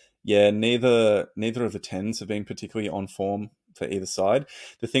neither of the 10s have been particularly on form for either side.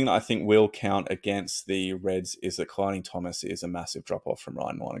 The thing that I think will count against the Reds is that Kalani Thomas is a massive drop-off from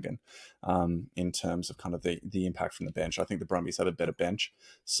Ryan Lonergan in terms of kind of the impact from the bench. I think the Brumbies have a better bench,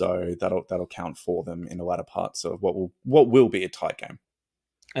 so that'll count for them in the latter parts of what will be a tight game.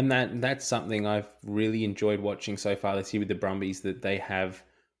 And that's something I've really enjoyed watching so far this year with the Brumbies, that they have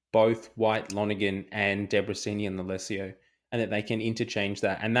both White, Lonergan, and Debrasini and Alessio, and that they can interchange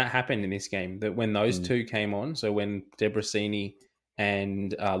that. And that happened in this game, that when those two came on, so when Debrasini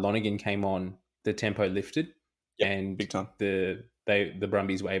and Lonergan came on, the tempo lifted, and big time. The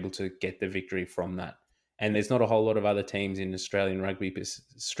Brumbies were able to get the victory from that. And there's not a whole lot of other teams in Australian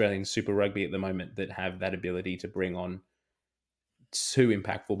Super Rugby at the moment that have that ability to bring on 2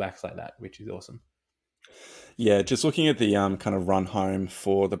 impactful backs like that, which is awesome. Yeah, just looking at the kind of run home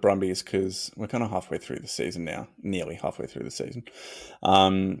for the Brumbies, because we're kind of halfway through the season now, nearly halfway through the season.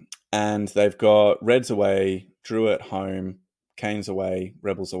 And they've got Reds away, Drew at home, Canes away,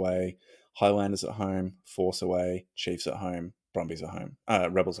 Rebels away, Highlanders at home, Force away, Chiefs at home, Brumbies at home,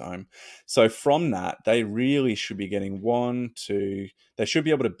 Rebels at home. So from that, they really should be getting they should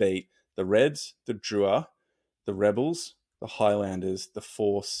be able to beat the Reds, the Drua, the Rebels, the Highlanders, the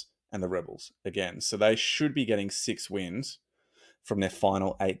Force, and the Rebels again. So they should be getting 6 wins from their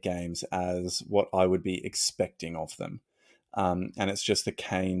final 8 games as what I would be expecting of them. And it's just the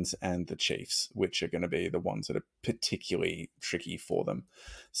Canes and the Chiefs, which are going to be the ones that are particularly tricky for them.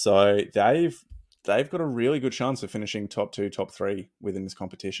 So they've got a really good chance of finishing top 2, top 3 within this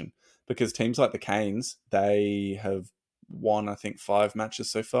competition, because teams like the Canes, they have won, I think, 5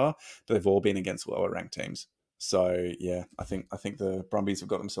 matches so far, but they've all been against lower ranked teams. So yeah, I think the Brumbies have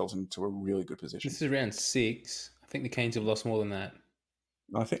got themselves into a really good position. This is round 6. I think the Canes have lost more than that.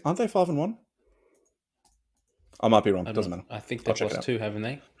 I think, aren't they 5-1? I might be wrong. Doesn't matter. I think they've lost 2, haven't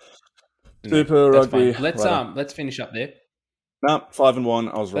they? Super Rugby. Let's finish up there. No,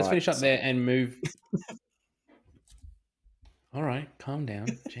 5-1. I was right. Let's finish up there and move. All right, calm down.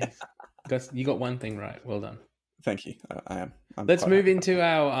 Jeez, you got one thing right. Well done. Thank you. I am. Let's move into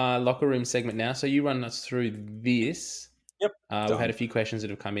our locker room segment now. So you run us through this. Yep. We've had a few questions that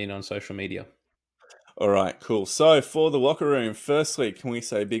have come in on social media. All right, cool. So for the locker room, firstly, can we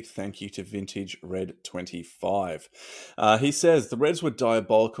say a big thank you to Vintage Red 25? He says, the Reds were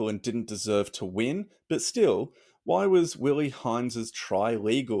diabolical and didn't deserve to win, but still, why was Willie Hines' try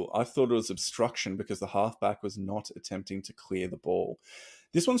legal? I thought it was obstruction because the halfback was not attempting to clear the ball.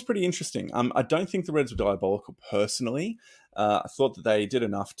 This one's pretty interesting. I don't think the Reds were diabolical personally. I thought that they did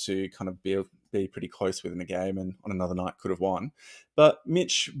enough to kind of be pretty close within the game, and on another night could have won. But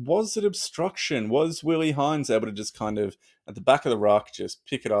Mitch, was it obstruction? Was Willie Hines able to just kind of, at the back of the ruck, just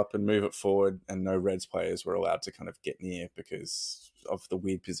pick it up and move it forward, and no Reds players were allowed to kind of get near because of the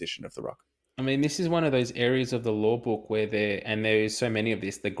weird position of the ruck? I mean, this is one of those areas of the law book where there is so many of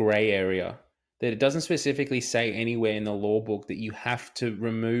this, the grey area, that it doesn't specifically say anywhere in the law book that you have to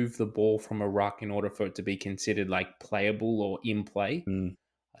remove the ball from a ruck in order for it to be considered like playable or in play.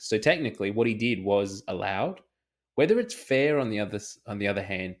 So technically what he did was allowed. Whether it's fair on the other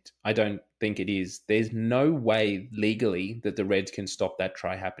hand, I don't think it is. There's no way legally that the Reds can stop that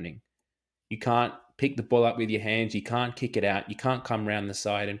try happening. You can't pick the ball up with your hands. You can't kick it out. You can't come around the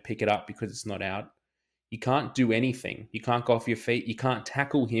side and pick it up because it's not out. You can't do anything. You can't go off your feet. You can't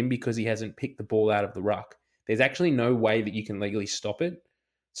tackle him because he hasn't picked the ball out of the ruck. There's actually no way that you can legally stop it.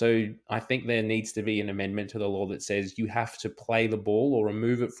 So I think there needs to be an amendment to the law that says you have to play the ball or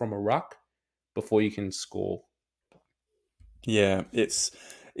remove it from a ruck before you can score. Yeah, it's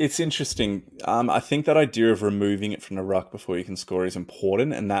interesting. I think that idea of removing it from the ruck before you can score is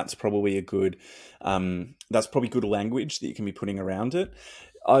important, and that's probably good language that you can be putting around it.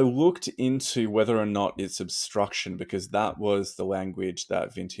 I looked into whether or not it's obstruction because that was the language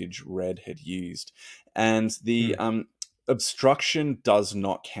that Vintage Red had used. And the obstruction does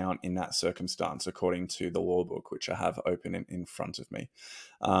not count in that circumstance, according to the law book, which I have open in front of me.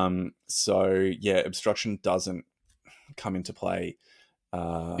 So, yeah, obstruction doesn't come into play.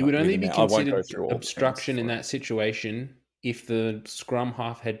 It would only be considered obstruction in that situation if the scrum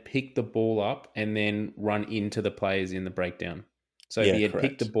half had picked the ball up and then run into the players in the breakdown. So if he had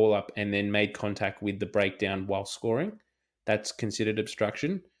picked the ball up and then made contact with the breakdown while scoring, that's considered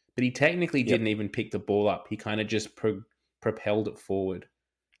obstruction. But he technically didn't even pick the ball up. He kind of just propelled it forward.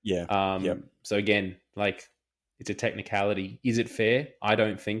 Yeah. So again, like, it's a technicality. Is it fair? I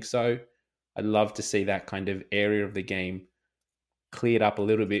don't think so. I'd love to see that kind of area of the game cleared up a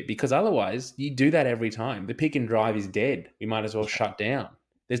little bit, because otherwise you do that every time. The pick and drive is dead. We might as well shut down.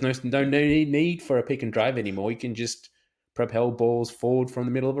 There's no need for a pick and drive anymore. You can just propel balls forward from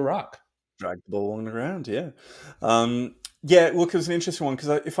the middle of a ruck. Drag the ball along the ground, yeah. Look, it was an interesting one because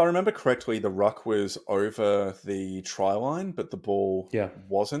if I remember correctly, the ruck was over the try line, but the ball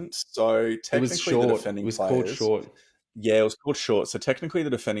wasn't. So technically the defending players... called short. Yeah, it was called short. So technically the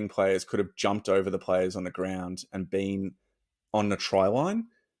defending players could have jumped over the players on the ground and been on the try line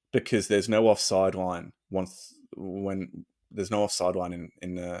because there's no offside line when there's no offside line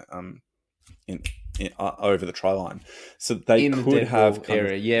in the over the try line, so they could have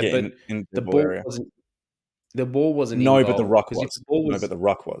area, but in the ball area. The ball wasn't. No, in but goal, the ruck was. No, but the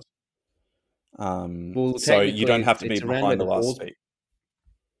ruck was. So you don't have to be behind the last feet.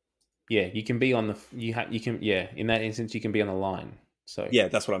 Yeah, you can be on the. You can. Yeah, in that instance, you can be on the line. So yeah,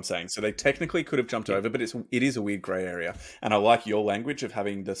 that's what I'm saying. So they technically could have jumped over, but it is a weird grey area. And I like your language of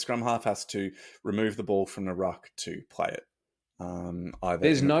having the scrum half has to remove the ball from the ruck to play it.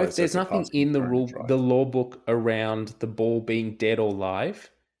 There's nothing in the law book around the ball being dead or live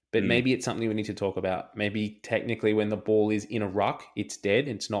But maybe it's something we need to talk about. Maybe technically when the ball is in a ruck, it's dead.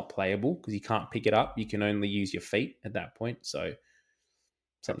 It's not playable because you can't pick it up. You can only use your feet at that point. So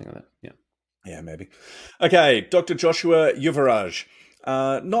something like that. Yeah. Yeah, maybe. Okay, Dr. Joshua Yuvaraj.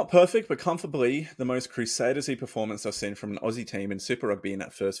 Not perfect, but comfortably the most Crusaders-y performance I've seen from an Aussie team in Super Rugby in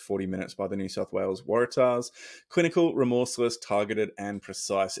that first 40 minutes by the New South Wales Waratahs. Clinical, remorseless, targeted, and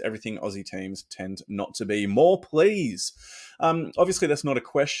precise. Everything Aussie teams tend not to be. More, please. Obviously, that's not a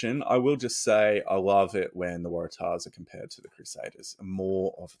question. I will just say I love it when the Waratahs are compared to the Crusaders.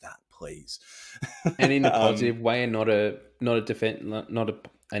 More of that, please. And in a positive way, and not a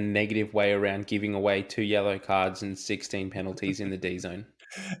negative way around giving away 2 yellow cards and 16 penalties in the D zone.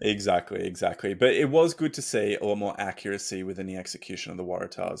 Exactly. But it was good to see a lot more accuracy within the execution of the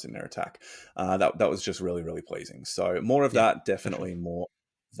Waratahs in their attack. That was just really, really pleasing. So more of that, definitely more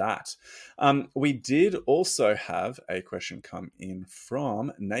of that. We did also have a question come in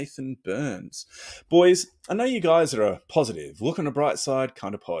from Nathan Burns. Boys, I know you guys are a positive, look on the bright side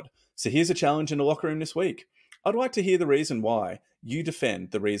kind of pod. So here's a challenge in the locker room this week. I'd like to hear the reason why you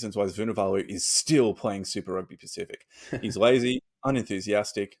defend the reasons why Vunivalu is still playing Super Rugby Pacific. He's lazy,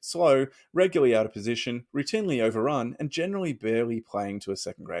 unenthusiastic, slow, regularly out of position, routinely overrun, and generally barely playing to a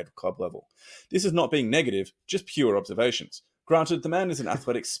second-grade club level. This is not being negative, just pure observations. Granted, the man is an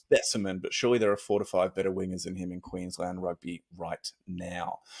athletic specimen, but surely there are 4 to 5 better wingers than him in Queensland rugby right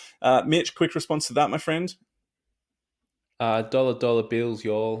now. Mitch, quick response to that, my friend? Dollar bills,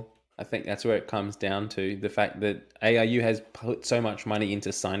 y'all. I think that's where it comes down to. The fact that ARU has put so much money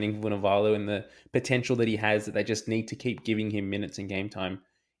into signing Vunivalu and the potential that he has, that they just need to keep giving him minutes in game time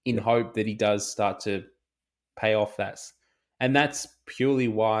in hope that he does start to pay off that. And that's purely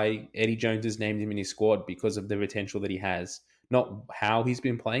why Eddie Jones has named him in his squad, because of the potential that he has. Not how he's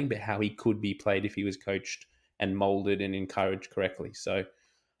been playing, but how he could be played if he was coached and molded and encouraged correctly. So,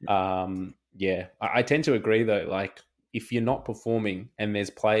 I tend to agree though, like, if you're not performing and there's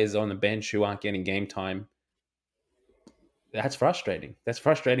players on the bench who aren't getting game time, that's frustrating. That's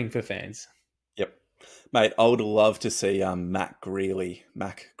frustrating for fans. Yep. Mate, I would love to see Mac Greeley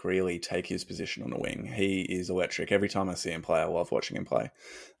take his position on the wing. He is electric. Every time I see him play, I love watching him play.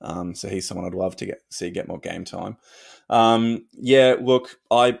 So he's someone I'd love to get more game time. Look,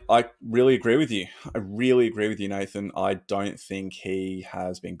 I really agree with you. I really agree with you, Nathan. I don't think he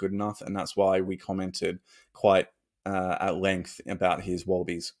has been good enough, and that's why we commented quite at length about his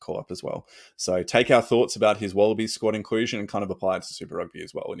Wallabies call-up as well. So take our thoughts about his Wallabies squad inclusion and kind of apply it to Super Rugby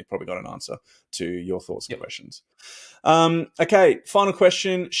as well, and you've probably got an answer to your thoughts and questions. Okay, final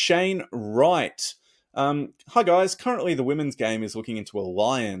question. Shane Wright. Hi guys, currently the women's game is looking into a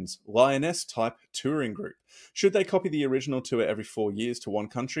Lioness type touring group. Should they copy the original tour every 4 years to one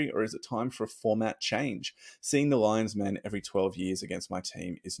country, or is it time for a format change? Seeing the Lions men every 12 years against my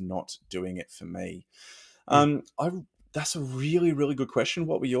team is not doing it for me. That's a really, really good question.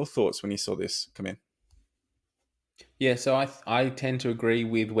 What were your thoughts when you saw this come in? Yeah, so I tend to agree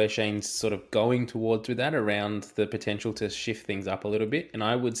with where Shane's sort of going towards with that, around the potential to shift things up a little bit. And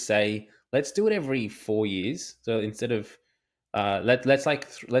I would say let's do it every 4 years. So instead of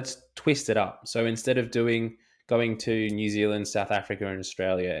let's twist it up. So instead of going to New Zealand, South Africa, and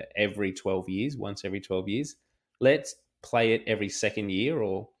Australia every 12 years, once every 12 years, let's play it every second year,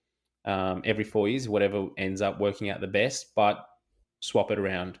 or every 4 years, whatever ends up working out the best, but swap it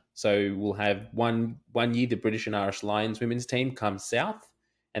around. So we'll have one year the British and Irish Lions women's team comes south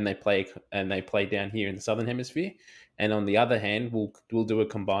and they play down here in the Southern Hemisphere. And on the other hand, we'll do a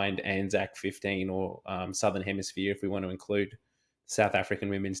combined Anzac 15 or Southern Hemisphere if we want to include South African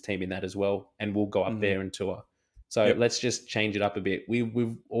women's team in that as well. And we'll go up there and tour. So let's just change it up a bit.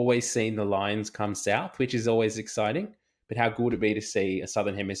 We've always seen the Lions come south, which is always exciting. But how good would it be to see a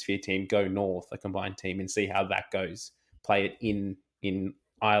Southern Hemisphere team go north, a combined team, and see how that goes? Play it in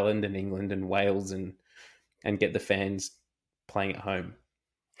Ireland and England and Wales, and get the fans playing at home.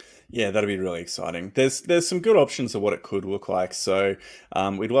 Yeah, that'd be really exciting. There's some good options of what it could look like. So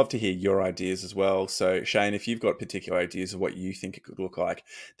we'd love to hear your ideas as well. So Shane, if you've got particular ideas of what you think it could look like,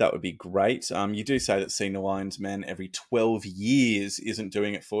 that would be great. You do say that seeing the Lions men every 12 years isn't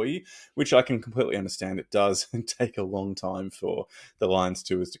doing it for you, which I can completely understand. It does take a long time for the Lions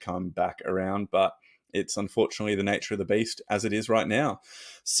tours to come back around, but it's unfortunately the nature of the beast as it is right now.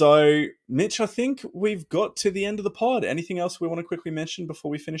 So, Mitch, I think we've got to the end of the pod. Anything else we want to quickly mention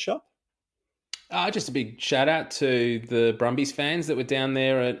before we finish up? Just a big shout out to the Brumbies fans that were down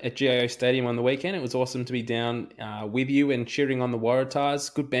there at GIO Stadium on the weekend. It was awesome to be down with you and cheering on the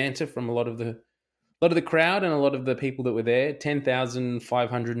Waratahs. Good banter from a lot of the lot of the crowd and a lot of the people that were there,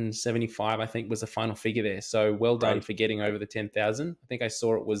 10,575, I think, was the final figure there. So well done for getting over the 10,000. I think I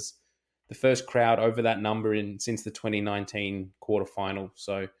saw it was the first crowd over that number since the 2019 quarterfinal.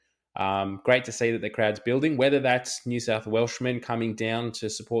 So great to see that the crowd's building. Whether that's New South Welshmen coming down to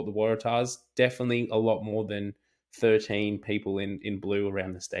support the Waratahs, definitely a lot more than 13 people in blue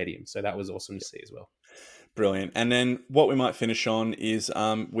around the stadium. So that was awesome to see as well. Brilliant. And then what we might finish on is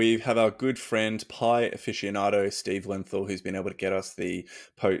we have our good friend, pie aficionado, Steve Lenthal, who's been able to get us the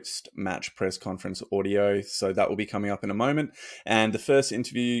post-match press conference audio. So that will be coming up in a moment. And the first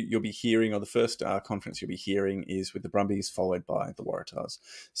interview you'll be hearing, or the first conference you'll be hearing, is with the Brumbies, followed by the Waratahs.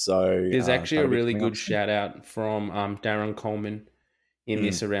 So there's actually a really good shout out from Darren Coleman in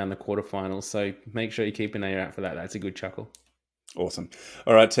this around the quarterfinals. So make sure you keep an eye out for that. That's a good chuckle. Awesome.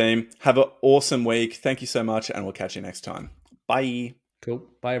 All right, team. Have an awesome week. Thank you so much, and we'll catch you next time. Bye. Cool.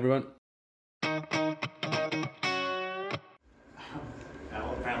 Bye, everyone. Apparently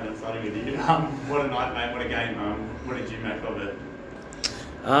I'm starting with you. What a night, mate. What a game. What did you make of it?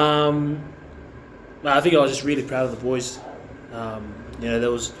 I think I was just really proud of the boys.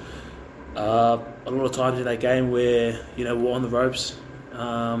 There was a lot of times in that game where, we were on the ropes,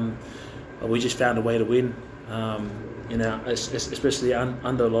 but we just found a way to win. Especially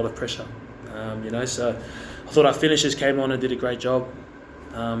under a lot of pressure. So I thought our finishers came on and did a great job,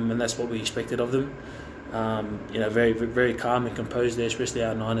 and that's what we expected of them. Very, very calm and composed there, especially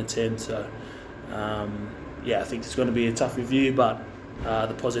our 9 and 10. So, I think it's going to be a tough review, but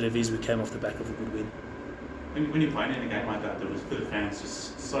the positive is we came off the back of a good win. When you're playing in a game like that was for the fans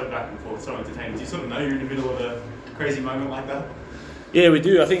just so back and forth, so entertaining, do you sort of know you're in the middle of a crazy moment like that? Yeah, we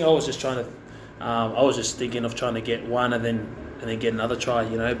do. I think I was just thinking of trying to get one and then get another try,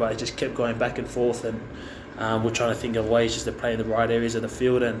 but it just kept going back and forth, and we're trying to think of ways just to play in the right areas of the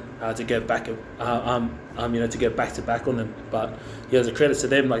field and to go back, to go back to back on them. But as a credit to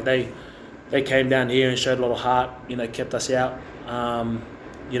them, like they came down here and showed a lot of heart, kept us out.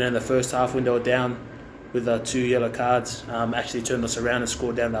 In the first half when they were down with 2 yellow cards, actually turned us around and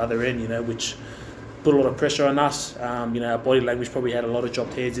scored down the other end, which put a lot of pressure on us. Our body language probably had a lot of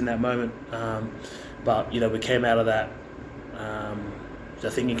dropped heads in that moment. But we came out of that. I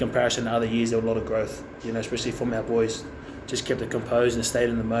think in comparison to other years, there was a lot of growth, especially from our boys. Just kept it composed and stayed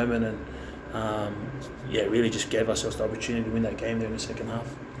in the moment, and really just gave ourselves the opportunity to win that game there in the second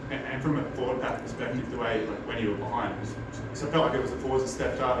half. And from a forward pack perspective, the way when you were behind, so I felt like it was the forwards that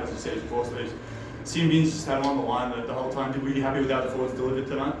stepped up, as you said before. So those Simbins just had them on the line the whole time. Were you happy with how the forwards delivered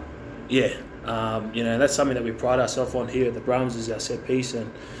tonight? Yeah. That's something that we pride ourselves on here at the Brums, is our set piece, and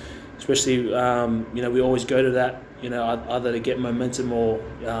especially we always go to that, either to get momentum or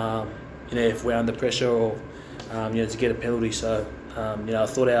if we're under pressure or to get a penalty. So I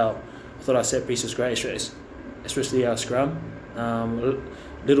thought our set piece was great, especially our scrum.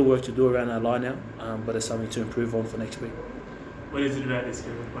 Little work to do around our line now, but it's something to improve on for next week. What is it about this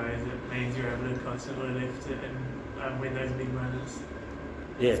group of players that means you're able to constantly lift it and win those big moments?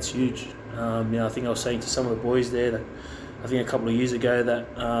 Yeah, it's huge. I think I was saying to some of the boys there that I think a couple of years ago that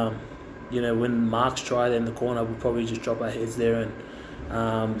when Mark's tried in the corner, we'd probably just drop our heads there,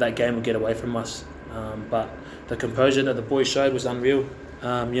 and that game would get away from us. But the composure that the boys showed was unreal.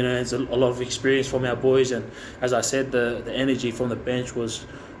 It's a lot of experience from our boys, and as I said, the energy from the bench was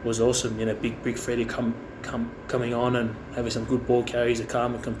awesome. Big Freddie coming on and having some good ball carries, a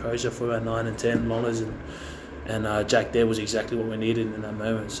calm and composure for our 9 and 10 Loners, and Jack there was exactly what we needed in that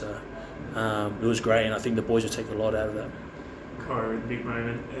moment. So it was great, and I think the boys will take a lot out of that. Cora, big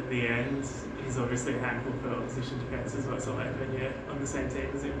moment at the end. He's obviously a handful for opposition defence as well, so you're on the same team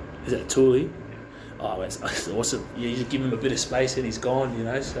as him. Is that Tooley? Yeah. Oh, it's awesome. You just give him a bit of space and he's gone,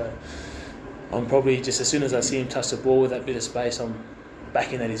 so I'm probably just, as soon as I see him touch the ball with that bit of space, I'm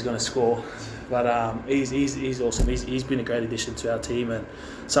backing that he's going to score. But he's awesome. He's been a great addition to our team, and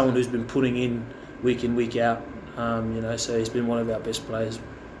someone who's been putting in, week out, so he's been one of our best players.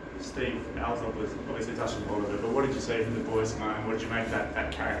 Steve, Alsop was obviously touching a lot of it, but what did you see from the boys tonight, and what did you make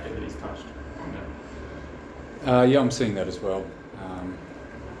that character that he's touched on that? I'm seeing that as well.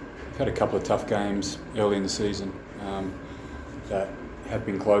 We've had a couple of tough games early in the season that have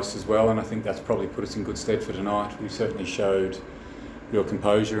been close as well, and I think that's probably put us in good stead for tonight. We certainly showed real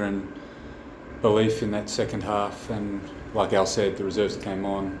composure and belief in that second half, and like Al said, the reserves that came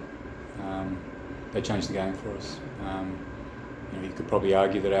on, they changed the game for us. You could probably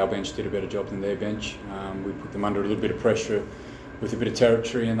argue that our bench did a better job than their bench. We put them under a little bit of pressure with a bit of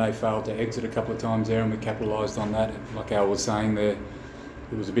territory, and they failed to exit a couple of times there, and we capitalised on that. Like Al was saying there,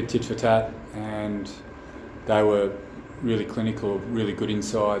 it was a bit tit for tat, and they were really clinical, really good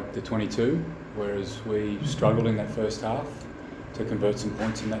inside the 22, whereas we struggled in that first half to convert some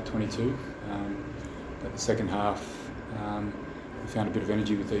points in that 22. But the second half, we found a bit of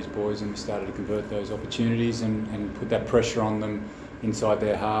energy with these boys, and we started to convert those opportunities and put that pressure on them inside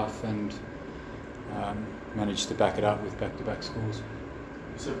their half, and managed to back it up with back-to-back scores.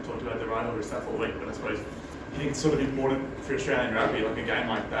 You sort of talked about the rivalry stuff all week, but I suppose you think it's sort of important for Australian rugby, like a game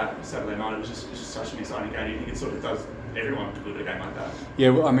like that, Saturday night, it was just such an exciting game. You think it sort of does everyone good at a game like that?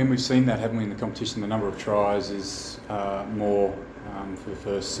 Yeah, well, I mean, we've seen that, haven't we, in the competition? The number of tries is more for the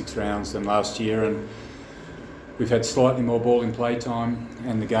first 6 rounds than last year, and we've had slightly more ball in play time,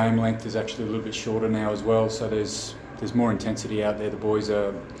 and the game length is actually a little bit shorter now as well, so there's more intensity out there. The boys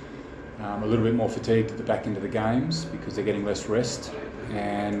are a little bit more fatigued at the back end of the games because they're getting less rest,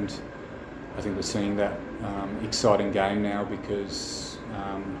 and I think we're seeing that exciting game now because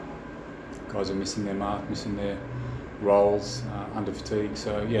guys are missing their mark, missing their roles under fatigue.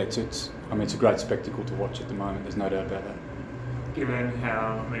 So yeah, it's a great spectacle to watch at the moment. There's no doubt about that. Given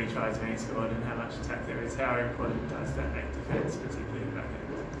how many tries being scored and how much attack there is, how important does that make defence, particularly in the back end?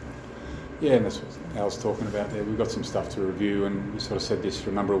 Yeah, and that's what Al's talking about there. We've got some stuff to review, and we sort of said this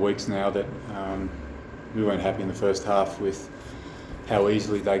for a number of weeks now that we weren't happy in the first half with how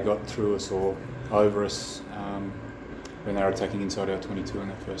easily they got through us or over us when they were attacking inside our 22 in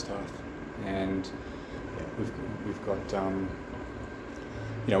that first half. And yeah, we've got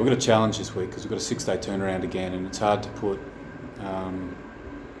we've got a challenge this week because we've got a 6-day turnaround again, and it's hard to put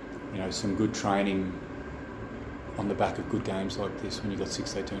some good training on the back of good games like this when you've got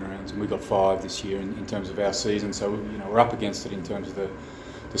 6-day turnarounds, and we've got 5 this year in terms of our season, so we're up against it in terms of the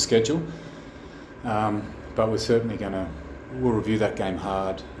schedule, but we're certainly we'll review that game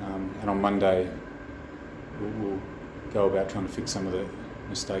hard, and on Monday we'll go about trying to fix some of the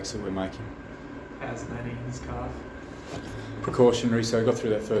mistakes that we're making. How's Manny, his calf? Precautionary, so he got through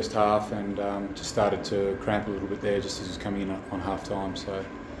that first half and just started to cramp a little bit there just as he was coming in on half time, so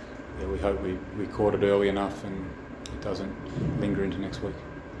yeah, we hope we caught it early enough and it doesn't linger into next week.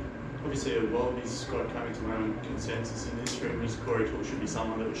 Obviously, a Wallabies squad coming to my own consensus in this room is Corey Toole should be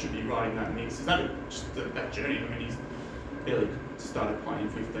someone that should be riding that mix. Is that just that journey? I mean, he's barely started playing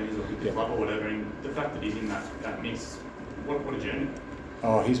 15s or with the club or whatever, and the fact that he's in that mix, what a journey.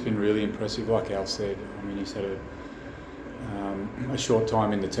 Oh, he's been really impressive, like Al said. I mean, he's had a short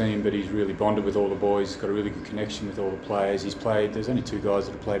time in the team, but he's really bonded with all the boys. He's got a really good connection with all the players. He's played. There's only 2 guys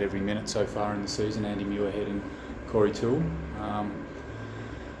that have played every minute so far in the season: Andy Muirhead and Corey Toole.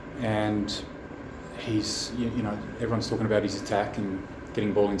 And he's, everyone's talking about his attack and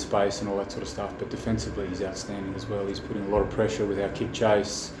getting ball in space and all that sort of stuff. But defensively, he's outstanding as well. He's putting a lot of pressure with our kick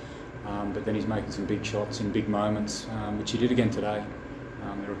chase, but then he's making some big shots in big moments, which he did again today.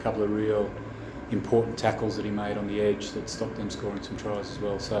 There were a couple of real important tackles that he made on the edge that stopped them scoring some tries as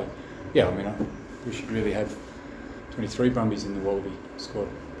well. So, yeah, I mean, we should really have 23 Brumbies in the Wallaby squad,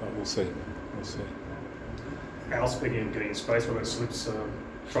 but we'll see. Al, speaking of getting in space, what about Slip's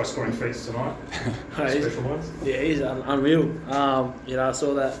try scoring feats tonight? Special ones? Yeah, he's unreal. I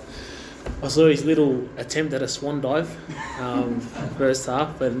saw that. I saw his little attempt at a swan dive first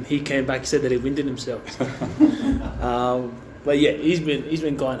half, and he came back and said that he winded himself. But yeah, he's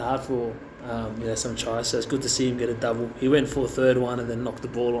been going hard for some tries, so it's good to see him get a double. He went for a third one and then knocked the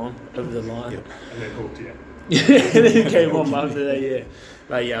ball on over the line. Yep. And then hooked, yeah. And then he came off after that, yeah.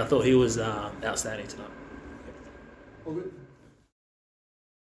 But yeah, I thought he was outstanding tonight. All good.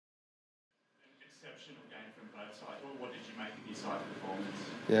 Exceptional game from both sides. What did you make of your side performance?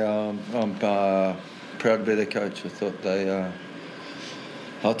 Yeah, I'm proud to be their coach. I thought they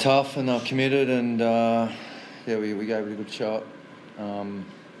are tough and they're committed, and we gave it a good shot. Fell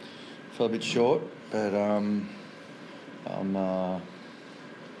a bit short, but what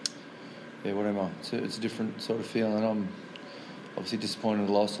am I? It's a different sort of feeling. I'm obviously disappointed in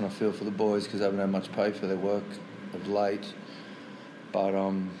the loss, and I feel for the boys because they haven't had much pay for their work of late. But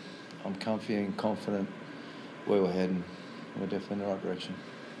I'm comfy and confident where we're heading. We're definitely in the right direction.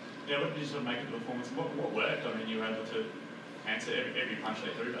 Yeah, what did you sort of make of the performance? What worked? I mean, you were able to answer every punch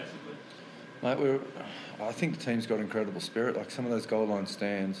they threw, basically. Mate, I think the team's got incredible spirit. Like some of those goal line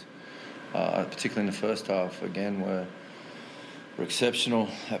stands, particularly in the first half, again, were exceptional.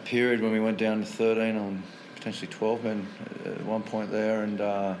 That period when we went down to 13 on potentially 12 men at one point there, and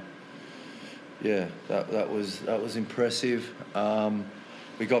that was impressive.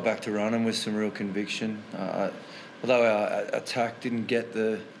 We got back to running with some real conviction. Although our attack didn't get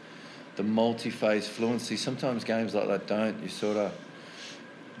the multi-phase fluency, sometimes games like that don't.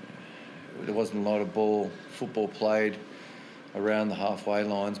 There wasn't a lot of football played around the halfway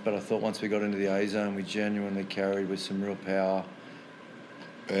lines, but I thought once we got into the A zone, we genuinely carried with some real power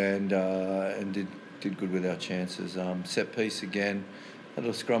and did good with our chances. Set piece again, a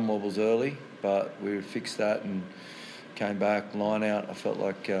little scrum wobbles early, but we fixed that and came back. Line out, I felt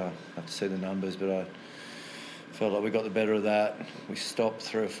like, I have to see the numbers, but I felt like we got the better of that. We stopped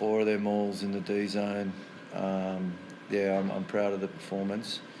 3 or 4 of their mauls in the D zone. I'm proud of the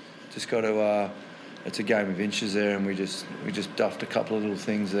performance. Just got to, it's a game of inches there, and we just duffed a couple of little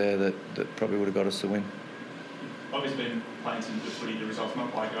things there that probably would have got us the win. Obviously, been playing some good footy, the results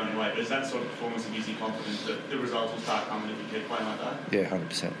not quite going away, but is that sort of performance that gives you confidence that the results will start coming if you keep playing like that? Yeah,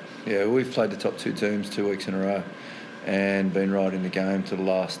 100%. Yeah, we've played the top 2 teams 2 weeks in a row and been right in the game to the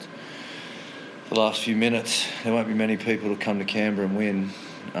last few minutes. There won't be many people to come to Canberra and win.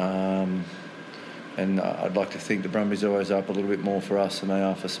 And I'd like to think the Brumbies are always up a little bit more for us than they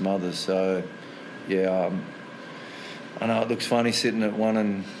are for some others. So, yeah, I know it looks funny sitting at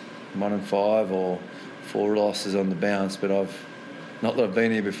 1-5 or 4 losses on the bounce, but not that I've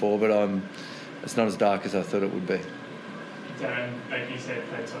been here before, but it's not as dark as I thought it would be. Darren, like you said,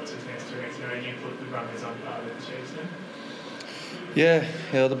 played top 2 teams 2 weeks ago, and you put the Brumbies on par with the Chiefs then?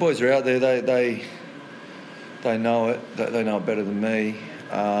 Yeah, the boys are out there. They know it. They know it better than me.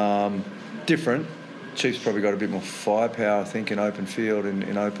 Different. Chiefs probably got a bit more firepower, I think, in open field and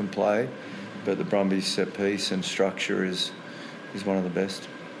in open play, but the Brumbies set piece and structure is one of the best.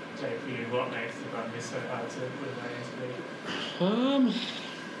 Jay, for you, what makes the Brumbies so hard to put away into the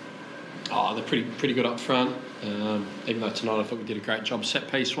They're pretty good up front. Even though tonight I thought we did a great job.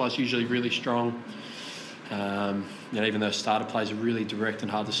 Set piece wise, usually really strong. Even though starter plays are really direct and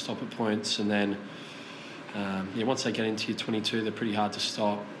hard to stop at points, and then once they get into your 22, they're pretty hard to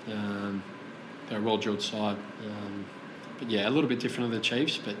stop. They're a well-drilled side, but a little bit different than the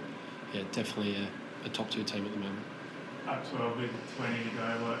Chiefs, but definitely a top 2 team at the moment. Up 12 with 20 to go,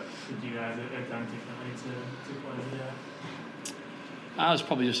 what could you guys have done differently to close it out? There's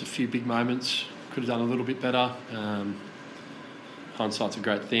probably just a few big moments. Could have done a little bit better. Hindsight's a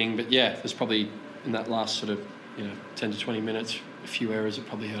great thing, but there's probably in that last sort of 10 to 20 minutes, a few errors that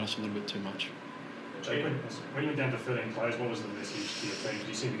probably hurt us a little bit too much. Jake, when you went down to 13 players, what was the message to your team? Did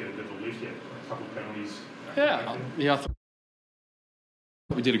you seem to get a bit of a lift yet? A couple of penalties? I thought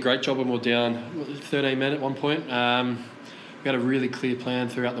we did a great job when we were down 13 men at one point. We had a really clear plan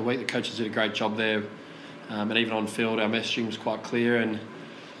throughout the week. The coaches did a great job there. And even on field, our messaging was quite clear. And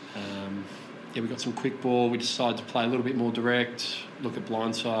we got some quick ball. We decided to play a little bit more direct, look at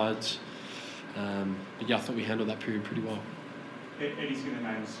blind sides. I thought we handled that period pretty well. Eddie's going to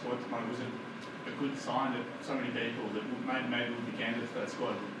name the squad tomorrow. Was it a good sign that so many people that maybe would be candidates for that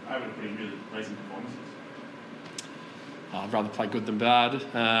squad are able to put in really pleasing performances? I'd rather play good than bad.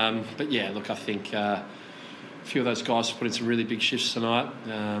 I think a few of those guys put in some really big shifts tonight.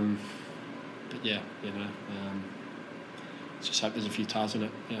 Just hope there's a few tars in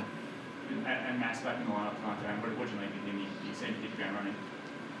it. Yeah. And Max back in the lineup tonight, Darren. What do you make of him? You seem to hit the ground running.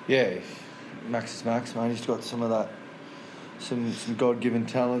 Yeah, Max is Max, man. He's got some of that, some God-given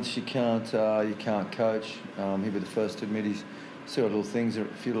talents you can't coach. He'll be the first to admit he's still got little things, a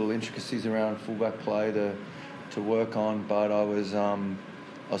few little intricacies around fullback play to work on. But I was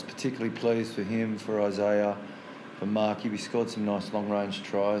particularly pleased for him, for Isaiah, for Marky. We scored some nice long-range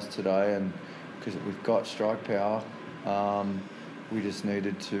tries today, and because we've got strike power, we just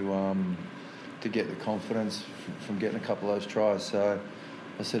needed to get the confidence from getting a couple of those tries. So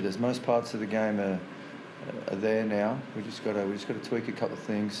I said, as most parts of the game are there now, we just got to tweak a couple of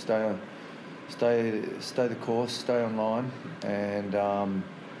things, stay the course, stay online, and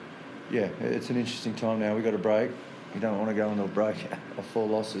it's an interesting time now. We got a break. We don't want to go into a break of 4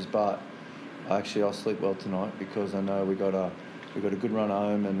 losses, but I'll sleep well tonight because I know we got a good run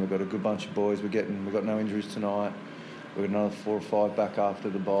home and we've got a good bunch of boys. We've got no injuries tonight. We've got another 4 or 5 back after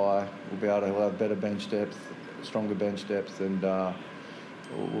the bye. We'll have better bench depth, stronger bench depth, and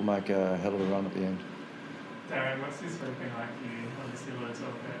we'll make a hell of a run at the end. Darren, what's this week been like for you? Obviously, we'll talk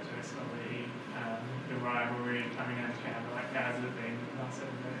about Joe Scully, the rivalry coming out of Canberra. How has it been the last 7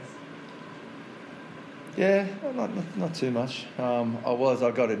 days? Yeah, not too much.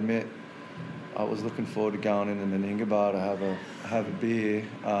 I got to admit, I was looking forward to going in the Meninga bar to have a beer.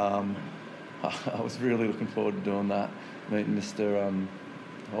 I was really looking forward to doing that, meeting Mr.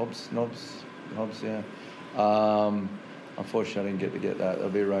 Hobbs, yeah. Unfortunately, I didn't get that. There'll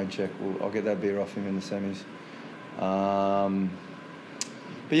be a rain check. I'll get that beer off him in the semis.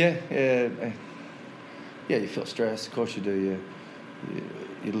 You feel stressed. Of course you do.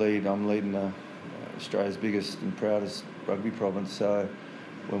 You lead. I'm leading Australia's biggest and proudest rugby province. So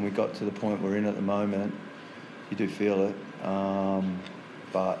when we got to the point we're in at the moment, you do feel it. I'm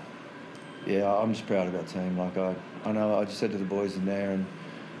just proud of our team. I know I just said to the boys in there, and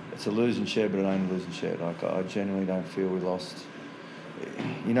it's a losing shed, but it ain't a losing shed. Like, I genuinely don't feel we lost.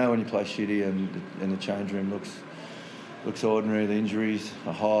 You know, when you play shitty and the change room looks ordinary, the injuries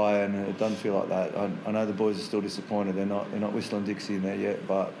are high, and it doesn't feel like that. I know the boys are still disappointed. They're not whistling Dixie in there yet,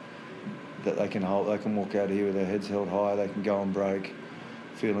 but that they can walk out of here with their heads held high. They can go on break,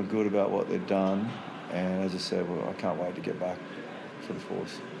 feeling good about what they've done. And as I said, well, I can't wait to get back for the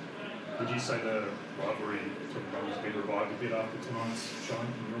Force. Would you say the rivalry has been revived a bit after tonight's showing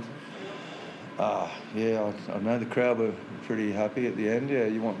from your side? Yeah, I know the crowd were pretty happy at the end. Yeah,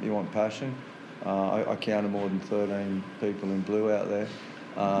 you want passion. I counted more than 13 people in blue out there.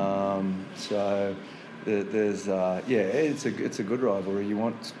 So there's it's a good rivalry. You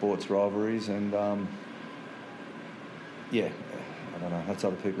want sports rivalries, and I don't know. That's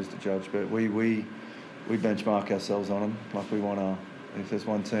other people's to judge, but we benchmark ourselves on them. Like, we want to. If there's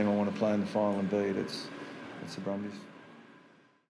one team I want to play in the final and beat, it's the Brumbies.